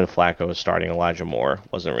 Even when Flacco was starting, Elijah Moore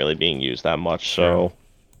wasn't really being used that much. True. So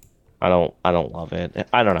I don't love it.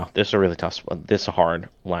 I don't know. This is a really tough. This is a hard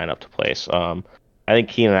lineup to place. I think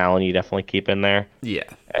Keenan Allen you definitely keep in there, Yeah.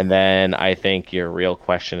 and then I think your real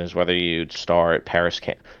question is whether you'd start Paris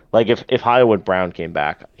Cam. Like if Hollywood Brown came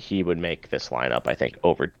back, he would make this lineup. I think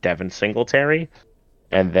over Devin Singletary,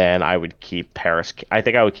 and then I would keep Paris. I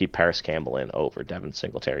think I would keep Paris Campbell in over Devin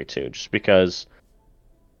Singletary too, just because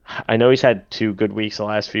I know he's had 2 good weeks the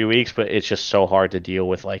last few weeks, but it's just so hard to deal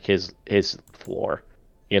with like his floor,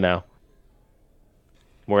 you know.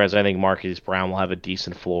 Whereas I think Marquise Brown will have a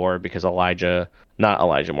decent floor because not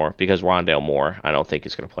Elijah Moore, because Rondale Moore, I don't think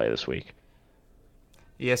he's going to play this week.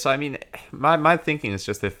 Yeah, so I mean, my thinking is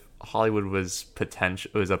just if Hollywood was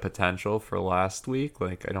a potential for last week,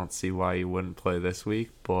 like I don't see why you wouldn't play this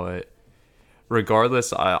week. But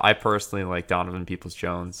regardless, I personally like Donovan Peoples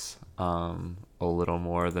Jones a little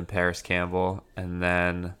more than Paris Campbell, and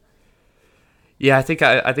then yeah, I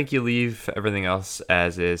think you leave everything else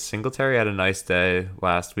as is. Singletary had a nice day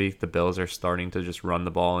last week. The Bills are starting to just run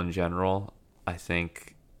the ball in general. I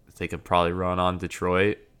think they could probably run on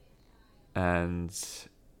Detroit. And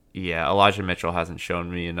yeah, Elijah Mitchell hasn't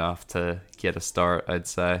shown me enough to get a start, I'd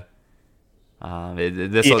say.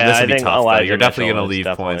 This Yeah, will I be think tough, though. Elijah You're definitely Mitchell going to is leave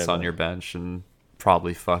definitely points on your bench and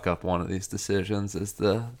probably fuck up one of these decisions is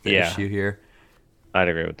the yeah, issue here. I'd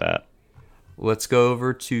agree with that. Let's go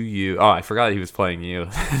over to you. Oh, I forgot he was playing you.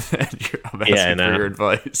 I'm Yeah, I asking for know. your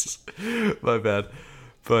advice. My bad.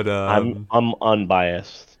 But I'm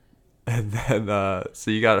unbiased. and then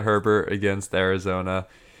so you got Herbert against Arizona.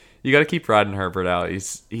 You got to keep riding Herbert out.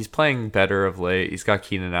 He's playing better of late. He's got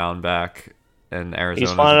Keenan Allen back, and He's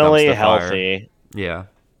Arizona's a finally dumpster fire. healthy. Yeah,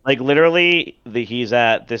 Like literally,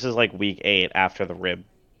 this is like week 8 after the rib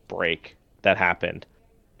break that happened,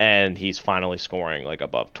 and he's finally scoring like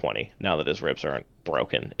above 20 now that his ribs aren't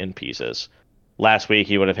broken in pieces. Last week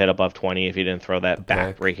he would have hit above 20 if he didn't throw the that pick.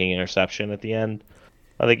 back-breaking interception at the end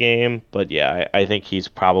of the game. But yeah, I think he's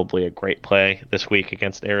probably a great play this week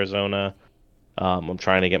against Arizona. I'm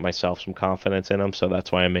trying to get myself some confidence in him, so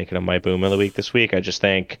that's why I'm making him my boom of the week this week. I just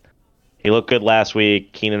think he looked good last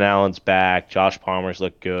week. Keenan Allen's back. Josh Palmer's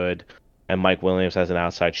looked good. And Mike Williams has an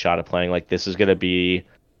outside shot at playing. Like, this is going to be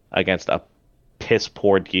against a piss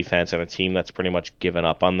poor defense and a team that's pretty much given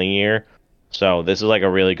up on the year. So, this is like a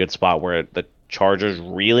really good spot where the Chargers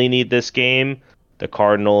really need this game. The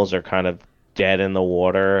Cardinals are kind of dead in the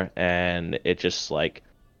water. And it just, like,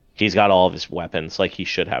 he's got all of his weapons. Like, he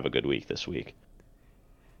should have a good week this week.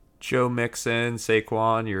 Joe Mixon,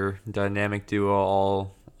 Saquon, your dynamic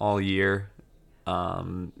duo all year.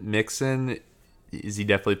 Mixon, is he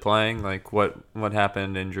definitely playing? Like what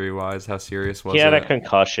happened injury wise? How serious He was had a it?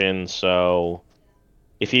 concussion, so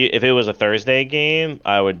if it was a Thursday game,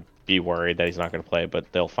 I would be worried that he's not going to play,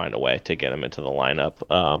 but they'll find a way to get him into the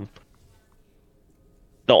lineup.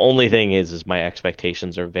 The only thing is my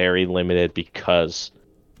expectations are very limited because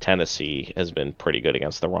Tennessee has been pretty good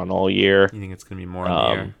against the run all year. You think it's gonna be more in the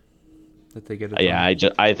Um, air that they get it yeah,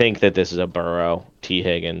 done? I think that this is a Burrow, T.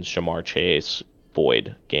 Higgins, Shamar Chase,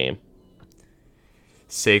 Boyd game.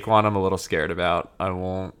 Saquon, I'm a little scared about. I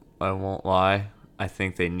won't lie. I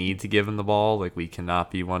think they need to give him the ball. Like we cannot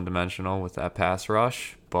be one dimensional with that pass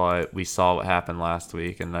rush. But we saw what happened last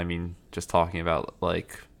week, and I mean, just talking about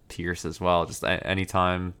like Pierce as well. Just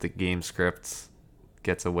anytime the game script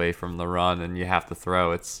gets away from the run and you have to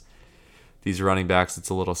throw, it's these running backs. It's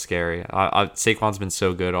a little scary. Saquon's been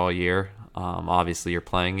so good all year. Obviously, you're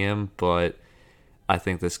playing him, but I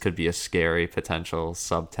think this could be a scary potential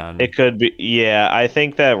sub 10. It could be, yeah. I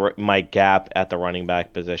think that my gap at the running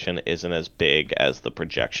back position isn't as big as the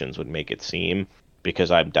projections would make it seem because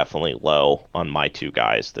I'm definitely low on my two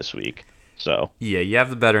guys this week. So, Yeah, you have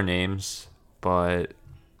the better names, but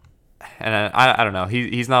and I don't know.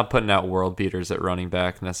 He's not putting out world beaters at running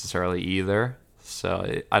back necessarily either.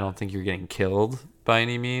 So I don't think you're getting killed by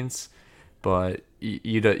any means, but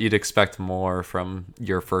you'd expect more from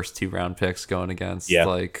your first 2 round picks going against yeah.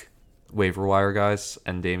 like waiver wire guys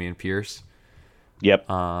and Damian Pierce. Yep.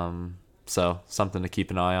 So something to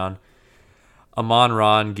keep an eye on.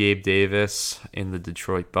 Amon-Ra, Gabe Davis in the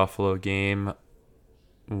Detroit Buffalo game.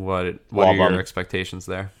 What Love are your 'em. expectations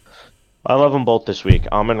there? I love them both this week.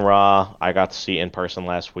 Amon-Ra, I got to see in person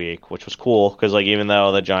last week, which was cool because like even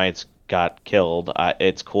though the Giants got killed,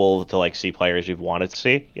 it's cool to like see players you've wanted to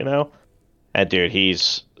see, you know? And dude,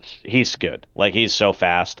 he's good. Like he's so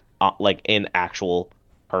fast, like in actual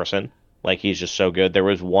person. Like he's just so good. There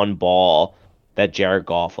was one ball that Jared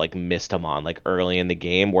Goff like missed him on like early in the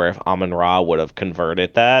game where if Amon-Ra would have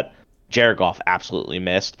converted that, Jared Goff absolutely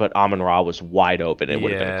missed, but Amon-Ra was wide open. It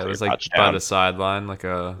would have been a Yeah, it clear was like by touchdown. the sideline, like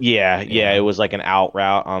a Yeah, it yeah. was like an out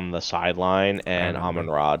route on the sideline, I and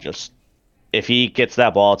remember. Amon-Ra just if he gets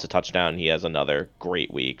that ball, it's a touchdown. He has another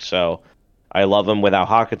great week. So I love him without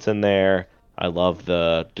Hawkinson there. I love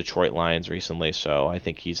the Detroit Lions recently, so I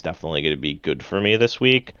think he's definitely going to be good for me this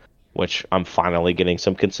week, which I'm finally getting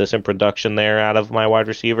some consistent production there out of my wide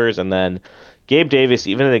receivers. And then Gabe Davis,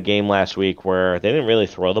 even in a game last week where they didn't really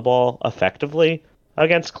throw the ball effectively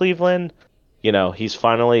against Cleveland, he's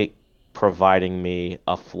finally providing me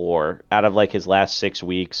a floor. Out of like his last 6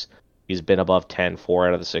 weeks, he's been above 10 4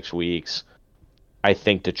 out of the 6 weeks. I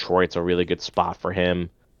think Detroit's a really good spot for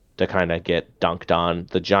him to kind of get dunked on.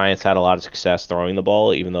 The Giants had a lot of success throwing the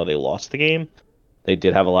ball, even though they lost the game. They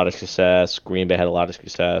did have a lot of success. Green Bay had a lot of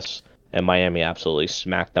success, and Miami absolutely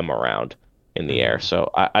smacked them around in the air. Hmm.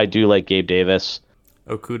 So I do like Gabe Davis.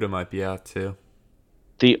 Okuda might be out too.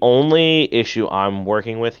 The only issue I'm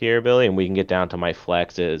working with here, Billy, and we can get down to my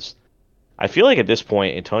flex, is I feel like at this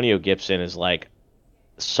point, Antonio Gibson is like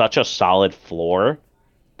such a solid floor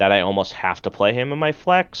that I almost have to play him in my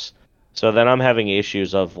flex. So then I'm having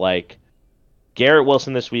issues of like Garrett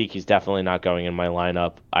Wilson this week, he's definitely not going in my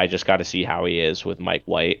lineup. I just got to see how he is with Mike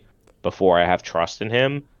White before I have trust in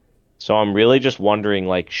him. So I'm really just wondering,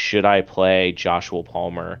 like, should I play Joshua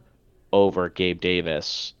Palmer over Gabe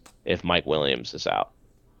Davis if Mike Williams is out?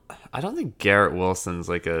 I don't think Garrett Wilson's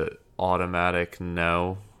like a automatic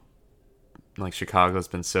no. Like Chicago's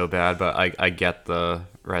been so bad, but I get the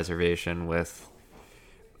reservation with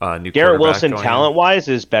new Garrett quarterback Wilson, going in. talent-wise,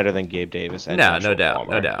 is better than Gabe Davis and No, no Joshua doubt,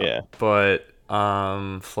 Palmer. no doubt. Yeah. But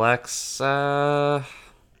flex, you're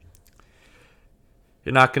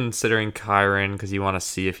not considering Kyron because you want to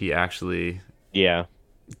see if he actually Yeah.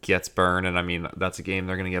 gets burned, and I mean that's a game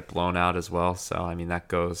they're going to get blown out as well. So I mean that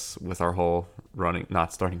goes with our whole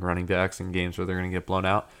not starting running backs in games where they're going to get blown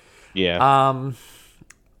out. Yeah.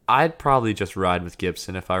 I'd probably just ride with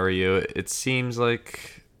Gibson if I were you. It seems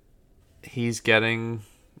like he's getting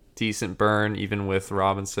decent burn even with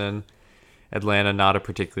Robinson. Atlanta not a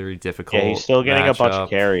particularly difficult. Yeah, he's still getting a bunch matchup. of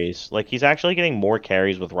carries. Like, he's actually getting more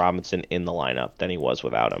carries with Robinson in the lineup than he was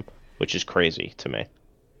without him, which is crazy to me.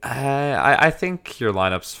 I think your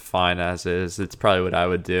lineup's fine as is. It's probably what I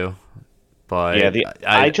would do. But Yeah,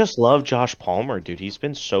 I just love Josh Palmer, dude. He's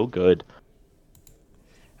been so good.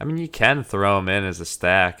 I mean, you can throw him in as a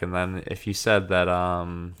stack, and then if you said that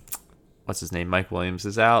what's his name, Mike Williams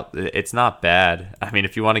is out, it's not bad. I mean,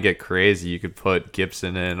 if you want to get crazy, you could put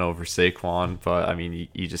Gibson in over Saquon, but I mean,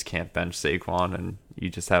 you just can't bench Saquon, and you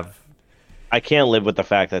just have. I can't live with the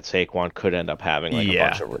fact that Saquon could end up having like a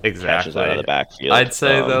bunch of catches out of the backfield. I'd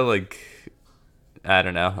say though, like, I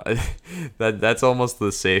don't know, that's almost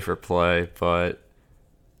the safer play, but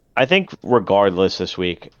I think regardless this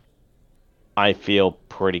week, I feel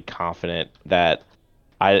pretty confident that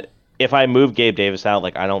if I move Gabe Davis out,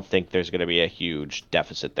 like, I don't think there's going to be a huge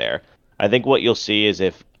deficit there. I think what you'll see is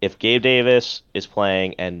if Gabe Davis is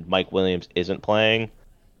playing and Mike Williams isn't playing,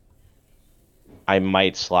 I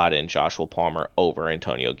might slot in Joshua Palmer over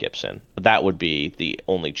Antonio Gibson. That would be the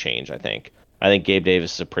only change, I think. I think Gabe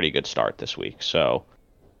Davis is a pretty good start this week, so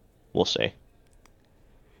we'll see.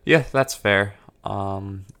 yeah, that's fair. Who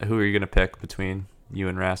are you gonna pick between you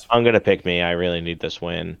and Rasp? I'm going to pick me. I really need this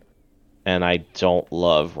win. And I don't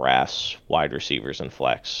love Rass wide receivers and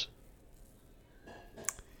flex.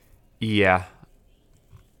 Yeah.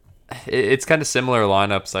 It's kind of similar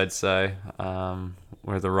lineups, I'd say,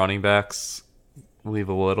 where the running backs leave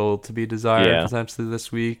a little to be desired potentially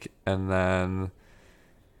this week. And then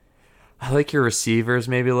I like your receivers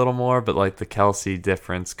maybe a little more, but like the Kelsey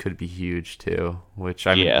difference could be huge too, which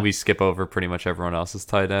I mean, we skip over pretty much everyone else's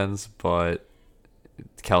tight ends, but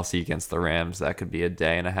Kelsey against the Rams, that could be a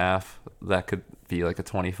day and a half. That could be like a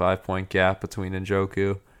 25-point gap between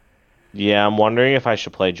Njoku. Yeah, I'm wondering if I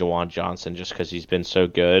should play Jawan Johnson just because he's been so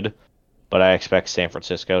good. But I expect San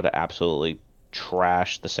Francisco to absolutely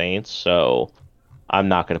trash the Saints, so I'm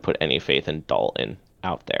not going to put any faith in Dalton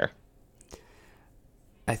out there.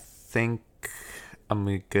 I think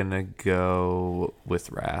I'm going to go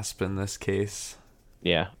with Rasp in this case.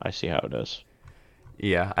 Yeah, I see how it is.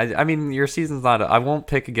 Yeah, I mean, your season's not. I won't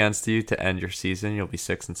pick against you to end your season. You'll be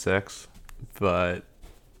 6-6, but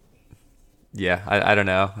yeah, I don't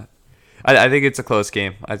know. I think it's a close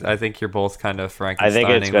game. I think you're both kind of Frankensteining I think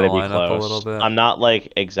it's going to be lineup close. a little bit. I'm not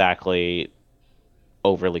like exactly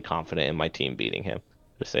overly confident in my team beating him,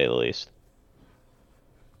 to say the least.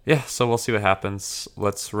 Yeah, so we'll see what happens.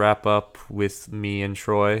 Let's wrap up with me and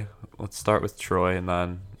Troy. Let's start with Troy, and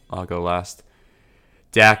then I'll go last.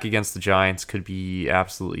 Dak against the Giants could be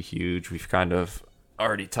absolutely huge. We've kind of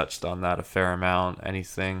already touched on that a fair amount.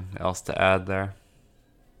 Anything else to add there?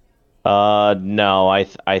 No,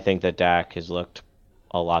 I think that Dak has looked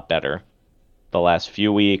a lot better the last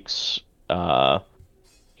few weeks.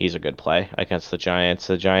 He's a good play against the Giants.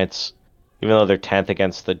 The Giants, even though they're 10th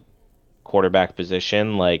against the quarterback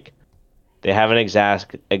position, like, they haven't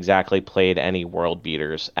exactly played any world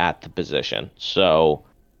beaters at the position. So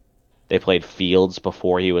they played Fields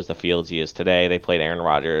before he was the Fields he is today. They played Aaron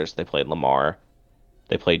Rodgers. They played Lamar.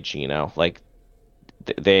 They played Geno. Like,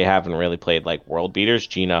 they haven't really played like world beaters.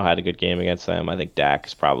 Geno had a good game against them. I think Dak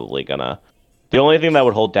is probably gonna. The only thing that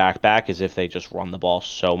would hold Dak back is if they just run the ball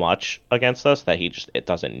so much against us that it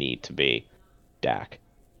doesn't need to be Dak.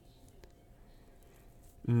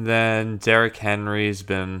 Then Derrick Henry's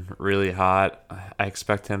been really hot. I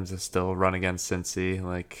expect him to still run against Cincy.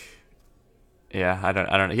 Like, yeah, I don't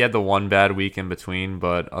know. He had the one bad week in between,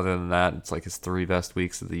 but other than that, it's like his 3 best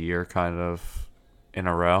weeks of the year kind of in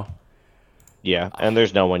a row. Yeah, and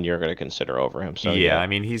there's no one you're going to consider over him. So I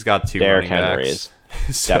mean, he's got 2 Derrick running Henry backs.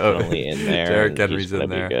 is definitely in there. Derrick Henry's in be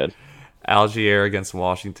there. good. Algier against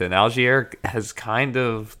Washington. Algier has kind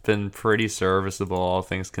of been pretty serviceable, all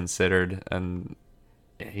things considered, and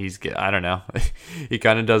I don't know. He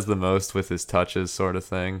kind of does the most with his touches, sort of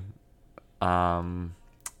thing.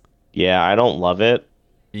 Yeah, I don't love it.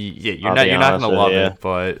 Yeah, I'll be you're not honest gonna with love you. it,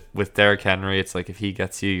 but with Derrick Henry, it's like if he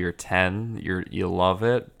gets you your 10, you love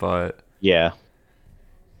it. But Yeah,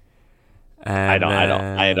 and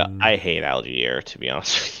then I hate Algier, to be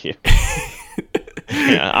honest with you.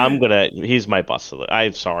 Yeah, he's my bust of the.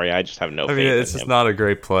 I'm sorry, I just have no I mean, faith it's in just him. not a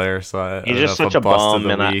great player, so I He's don't know just if a such a bust of bum,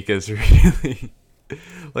 the and week is really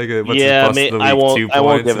like what's his yeah, bust of the I week? won't. Two I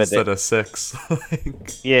won't points give it. instead of six.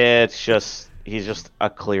 Like, Yeah, it's just he's just a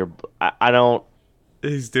clear. I don't.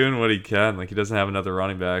 he's doing what he can. Like he doesn't have another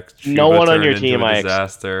running back. No Chuba one on turned your into team. a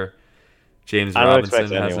disaster. James I don't expect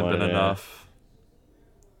Robinson hasn't anyone. been enough.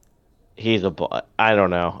 He's I don't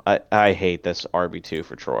know. I hate this RB2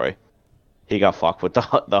 for Troy. He got fucked with the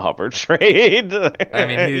Hubbard trade. I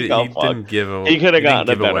mean, He he got fucked. didn't give He could have he didn't gotten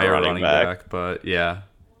a give better away a running running back. back, but yeah.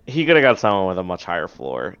 He could have got someone with a much higher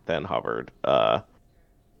floor than Hubbard.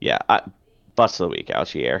 Yeah. Bust of the week,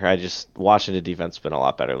 Algier. I just watching the defense been a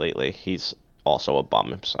lot better lately. He's also a bum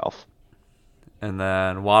himself. And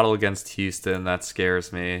then Waddle against Houston, that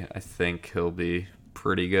scares me. I think he'll be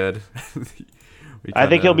pretty good. I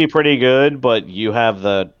think he'll be pretty good, but you have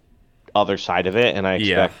the other side of it, and I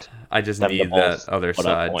Yeah, expect I just them to need that both other put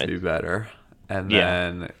up side to points. be better. And Yeah.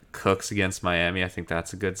 then Cooks against Miami, I think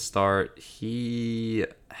that's a good start. He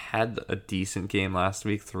had a decent game last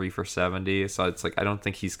week, 3 for 70. So it's like I don't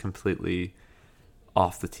think he's completely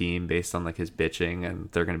off the team based on like his bitching and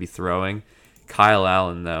they're going to be throwing. Kyle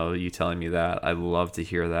Allen, though, you telling me that, I'd love to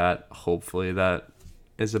hear that. Hopefully that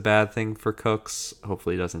is a bad thing for Cooks.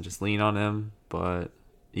 Hopefully he doesn't just lean on him. But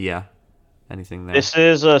yeah, anything there? This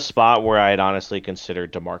is a spot where I'd honestly consider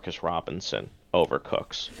Demarcus Robinson over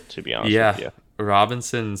Cooks, to be honest with Yeah, you.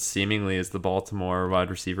 Robinson seemingly is the Baltimore wide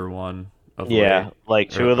receiver one of Yeah,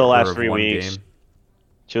 late, like or of one game.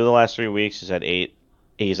 2 of the last 3 weeks, he's had 8.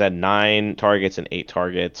 He's had 9 targets and 8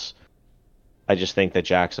 targets. I just think that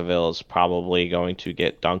Jacksonville is probably going to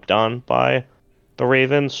get dunked on by the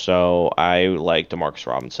Ravens, so I like Demarcus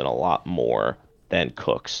Robinson a lot more than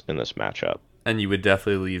Cooks in this matchup. And you would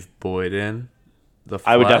definitely leave Boyd in the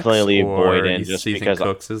I would flex, definitely leave Boyd or in just so you think because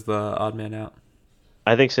Cooks is the odd man out?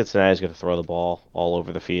 I think Cincinnati's going to throw the ball all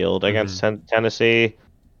over the field against Tennessee.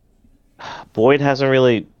 Boyd hasn't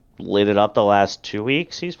really lit it up the last 2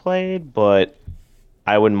 weeks he's played, but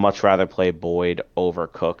I would much rather play Boyd over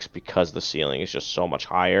Cooks because the ceiling is just so much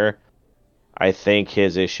higher. I think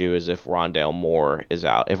his issue is if Rondale Moore is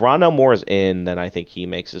out. If Rondale Moore is in, then I think he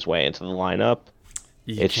makes his way into the lineup.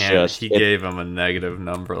 You It's can't. just He gave him a negative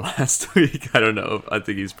number last week. I don't know. I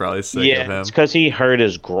think he's probably sick of yeah, him. it's because he hurt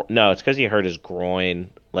his no, it's because he hurt his groin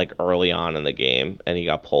like early on in the game, and he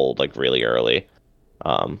got pulled like really early.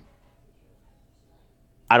 Um,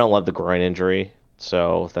 I don't love the groin injury,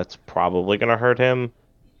 so that's probably gonna hurt him.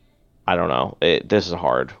 I don't know. This is a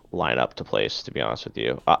hard lineup to place, to be honest with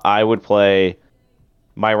you. I would play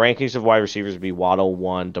my rankings of wide receivers would be Waddle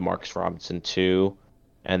 1, Demarcus Robinson 2,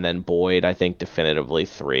 and then Boyd, I think, definitively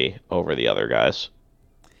 3 over the other guys.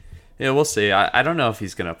 Yeah, we'll see. I don't know if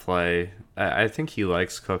he's gonna play. I think he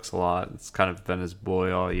likes Cooks a lot. It's kind of been his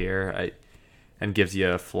boy all year. And gives you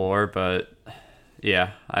a floor, but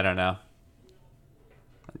yeah, I don't know.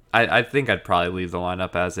 I think I'd probably leave the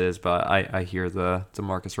lineup as is, but I hear the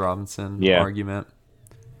Demarcus Robinson Yeah. argument.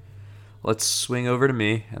 Let's swing over to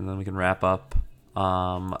me, and then we can wrap up.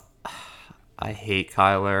 I hate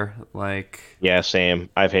Kyler. Like, Yeah, same.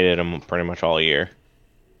 I've hated him pretty much all year.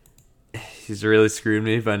 he's really screwed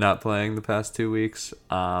me by not playing the past 2 weeks.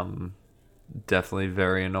 Definitely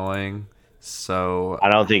very annoying. So I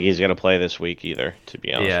don't think he's gonna play this week either, to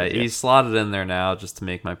be honest yeah, with you. he's slotted in there now just to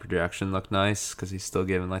make my projection look nice because he's still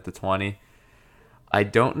giving like the 20. I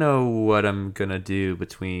don't know what I'm gonna do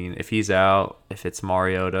between if he's out, if it's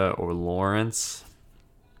Mariota or Lawrence.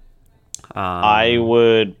 I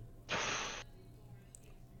would.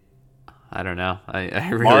 I don't know. I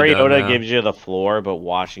really Mariota don't know. gives you the floor, but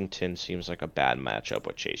Washington seems like a bad matchup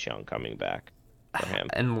with Chase Young coming back for him.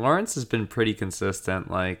 And Lawrence has been pretty consistent,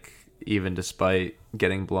 like even despite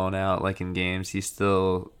getting blown out like in games, he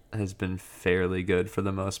still has been fairly good for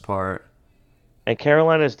the most part. And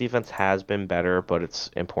Carolina's defense has been better, but it's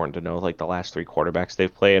important to know like the last 3 quarterbacks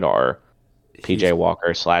they've played are PJ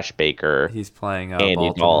Walker / Baker, He's playing Andy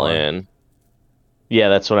Baltimore. Dalton. Yeah,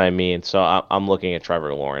 that's what I mean. So I'm looking at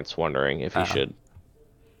Trevor Lawrence, wondering if he should.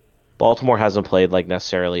 Baltimore hasn't played like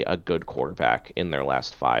necessarily a good quarterback in their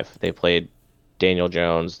last 5. They played Daniel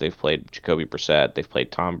Jones, they've played Jacoby Brissett, they've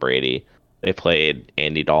played Tom Brady. They played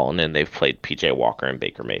Andy Dalton and they've played PJ Walker and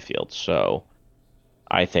Baker Mayfield. So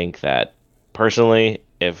I think that personally,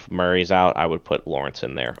 if Murray's out, I would put Lawrence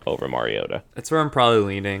in there over Mariota. That's where I'm probably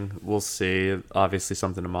leaning. We'll see. Obviously,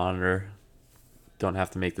 something to monitor. Don't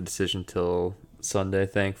have to make the decision till Sunday,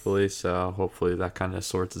 thankfully. So hopefully that kind of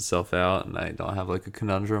sorts itself out, and I don't have like a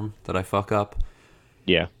conundrum that I fuck up.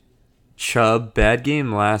 Yeah. Chubb, bad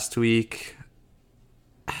game last week.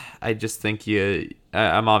 I just think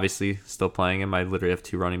I'm obviously still playing him. I literally have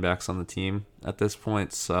 2 running backs on the team at this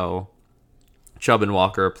point, so Chubb and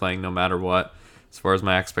Walker are playing no matter what. As far as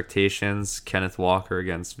my expectations, Kenneth Walker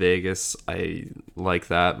against Vegas, I like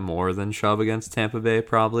that more than Chubb against Tampa Bay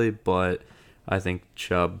probably, but I think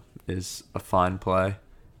Chubb is a fine play.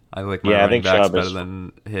 I like my running backs better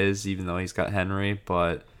than his, even though he's got Henry,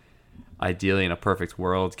 but ideally in a perfect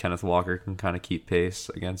world, Kenneth Walker can kind of keep pace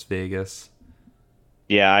against Vegas.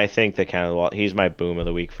 Yeah, I think that he's my boom of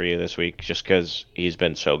the week for you this week, just because he's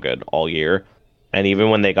been so good all year. And even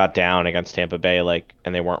when they got down against Tampa Bay, like,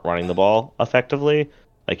 and they weren't running the ball effectively,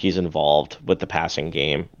 like he's involved with the passing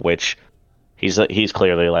game, which he's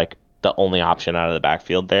clearly like the only option out of the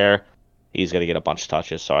backfield there. He's gonna get a bunch of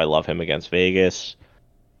touches, so I love him against Vegas.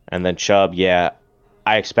 And then Chubb, yeah,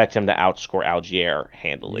 I expect him to outscore Algier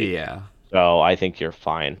handily. Yeah. So I think you're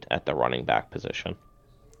fine at the running back position.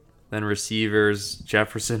 Then receivers,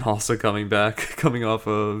 Jefferson also coming back, coming off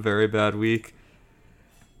a very bad week.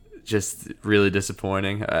 Just really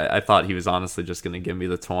disappointing. I thought he was honestly just going to give me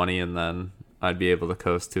the 20 and then I'd be able to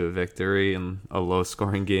coast to a victory in a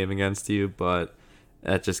low-scoring game against you, but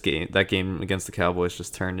that game against the Cowboys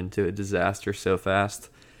just turned into a disaster so fast.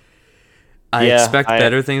 I expect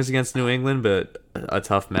better things against New England, but a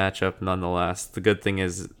tough matchup nonetheless. The good thing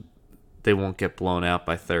is they won't get blown out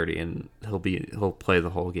by 30 and he'll play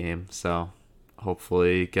the whole game, so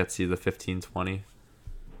hopefully it gets you the 15-20.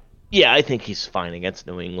 Yeah, I think he's fine against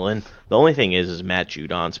New England. The only thing is Matt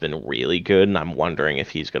Judon's been really good, and I'm wondering if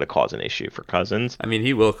he's going to cause an issue for Cousins. I mean,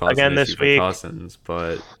 he will cause an issue for Cousins,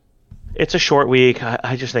 but it's a short week.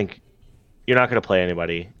 I just think you're not going to play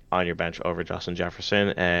anybody on your bench over Justin Jefferson,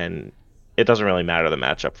 and it doesn't really matter the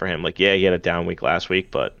matchup for him. Like, yeah, he had a down week last week,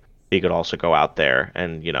 but he could also go out there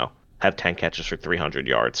and, have 10 catches for 300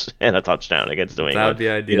 yards and a touchdown against New England. That would be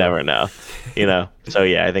ideal. You never know. So,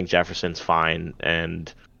 yeah, I think Jefferson's fine,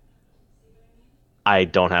 and I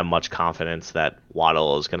don't have much confidence that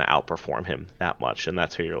Waddle is going to outperform him that much, and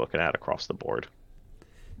that's who you're looking at across the board.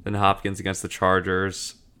 Then Hopkins against the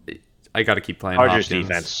Chargers. I got to keep playing Chargers Hopkins.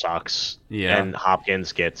 defense sucks, yeah, and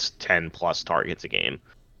Hopkins gets 10-plus targets a game.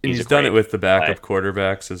 He's done it with the backup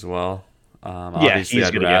quarterbacks as well. Obviously,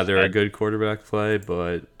 I'd rather a good quarterback play,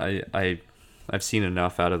 but I've seen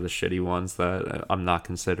enough out of the shitty ones that I'm not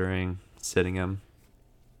considering sitting him.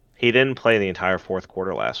 He didn't play the entire fourth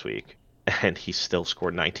quarter last week, and he still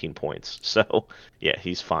scored 19 points. So, yeah,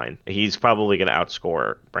 he's fine. He's probably going to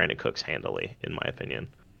outscore Brandon Cooks handily, in my opinion.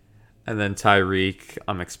 And then Tyreek,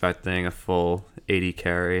 I'm expecting a full 80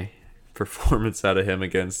 carry performance out of him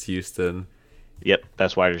against Houston. Yep,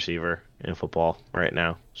 that's wide receiver in football right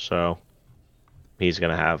now. So he's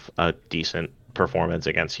going to have a decent performance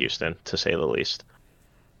against Houston, to say the least.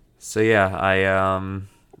 So, yeah,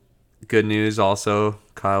 good news also,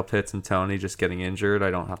 Kyle Pitts and Tony just getting injured. I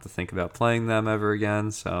don't have to think about playing them ever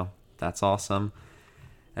again, so that's awesome.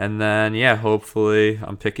 And then, yeah, hopefully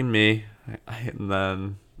I'm picking me, and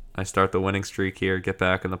then I start the winning streak here, get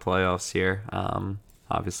back in the playoffs here.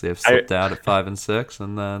 Obviously, I've slipped out at 5-6,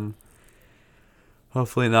 and then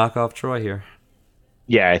hopefully knock off Troy here.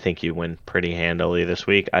 Yeah, I think you win pretty handily this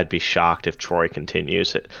week. I'd be shocked if Troy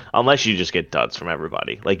continues it, unless you just get duds from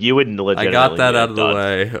everybody. Like, you wouldn't legitimately. I got that out of the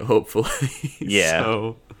way, hopefully. Yeah.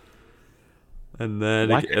 So, and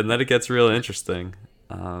then it gets real interesting.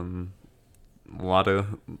 A lot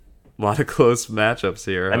of close matchups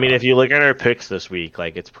here. I mean, if you look at our picks this week,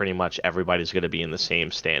 like, it's pretty much everybody's going to be in the same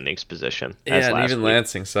standings position. Yeah, and even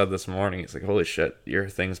Lansing said this morning, he's like, "Holy shit, your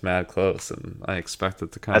thing's mad close," and I expect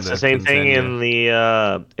it to kind of. That's the same thing in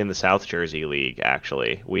the South Jersey League.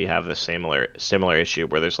 Actually, we have a similar issue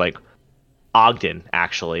where there's like Ogden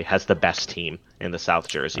actually has the best team in the South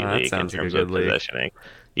Jersey League in terms of positioning.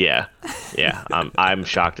 Yeah. I'm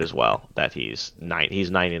shocked as well that he's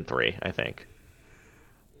 9-3, I think.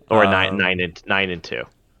 Or 9-2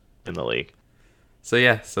 in the league. So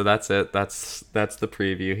yeah, so that's it. That's the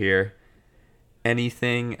preview here.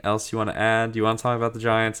 Anything else you want to add? Do you want to talk about the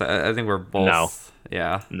Giants? I think we're both. No.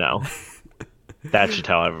 Yeah. No. That should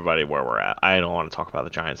tell everybody where we're at. I don't want to talk about the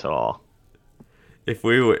Giants at all. If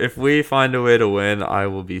we find a way to win, I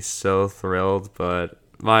will be so thrilled. But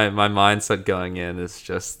my mindset going in is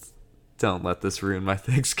just don't let this ruin my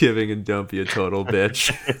Thanksgiving and don't be a total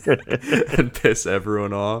bitch and piss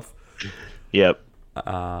everyone off. Yep.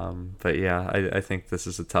 But yeah, I think this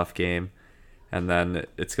is a tough game. And then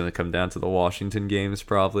it's going to come down to the Washington games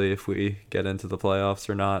probably if we get into the playoffs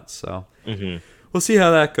or not. So we'll see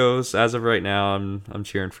how that goes. As of right now, I'm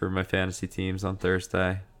cheering for my fantasy teams on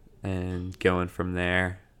Thursday and going from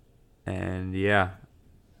there. And yeah,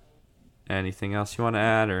 anything else you want to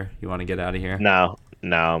add or you want to get out of here? No,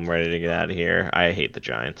 I'm ready to get out of here. I hate the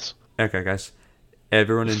Giants. Okay, guys.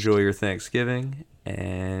 Everyone enjoy your Thanksgiving,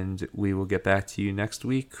 and we will get back to you next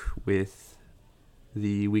week with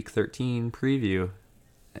the Week 13 preview.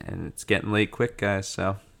 And it's getting late quick, guys,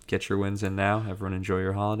 so get your wins in now. Everyone enjoy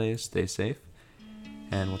your holidays. Stay safe,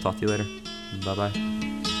 and we'll talk to you later. Bye-bye.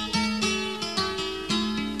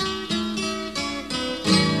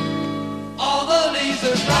 All the leaves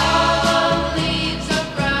are brown.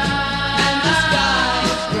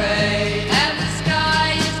 And the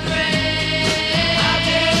sky is gray. I've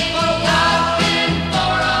been for a walk.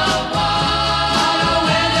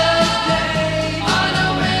 On a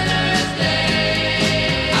winter's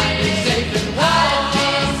day. I'd be safe and warm.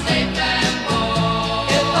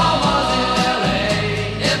 If I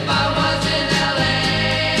was in LA.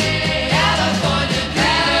 California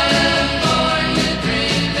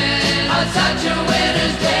dreaming on such a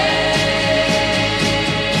winter's day.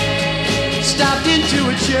 Stopped into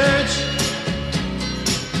a church.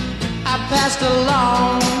 I passed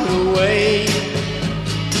along the way.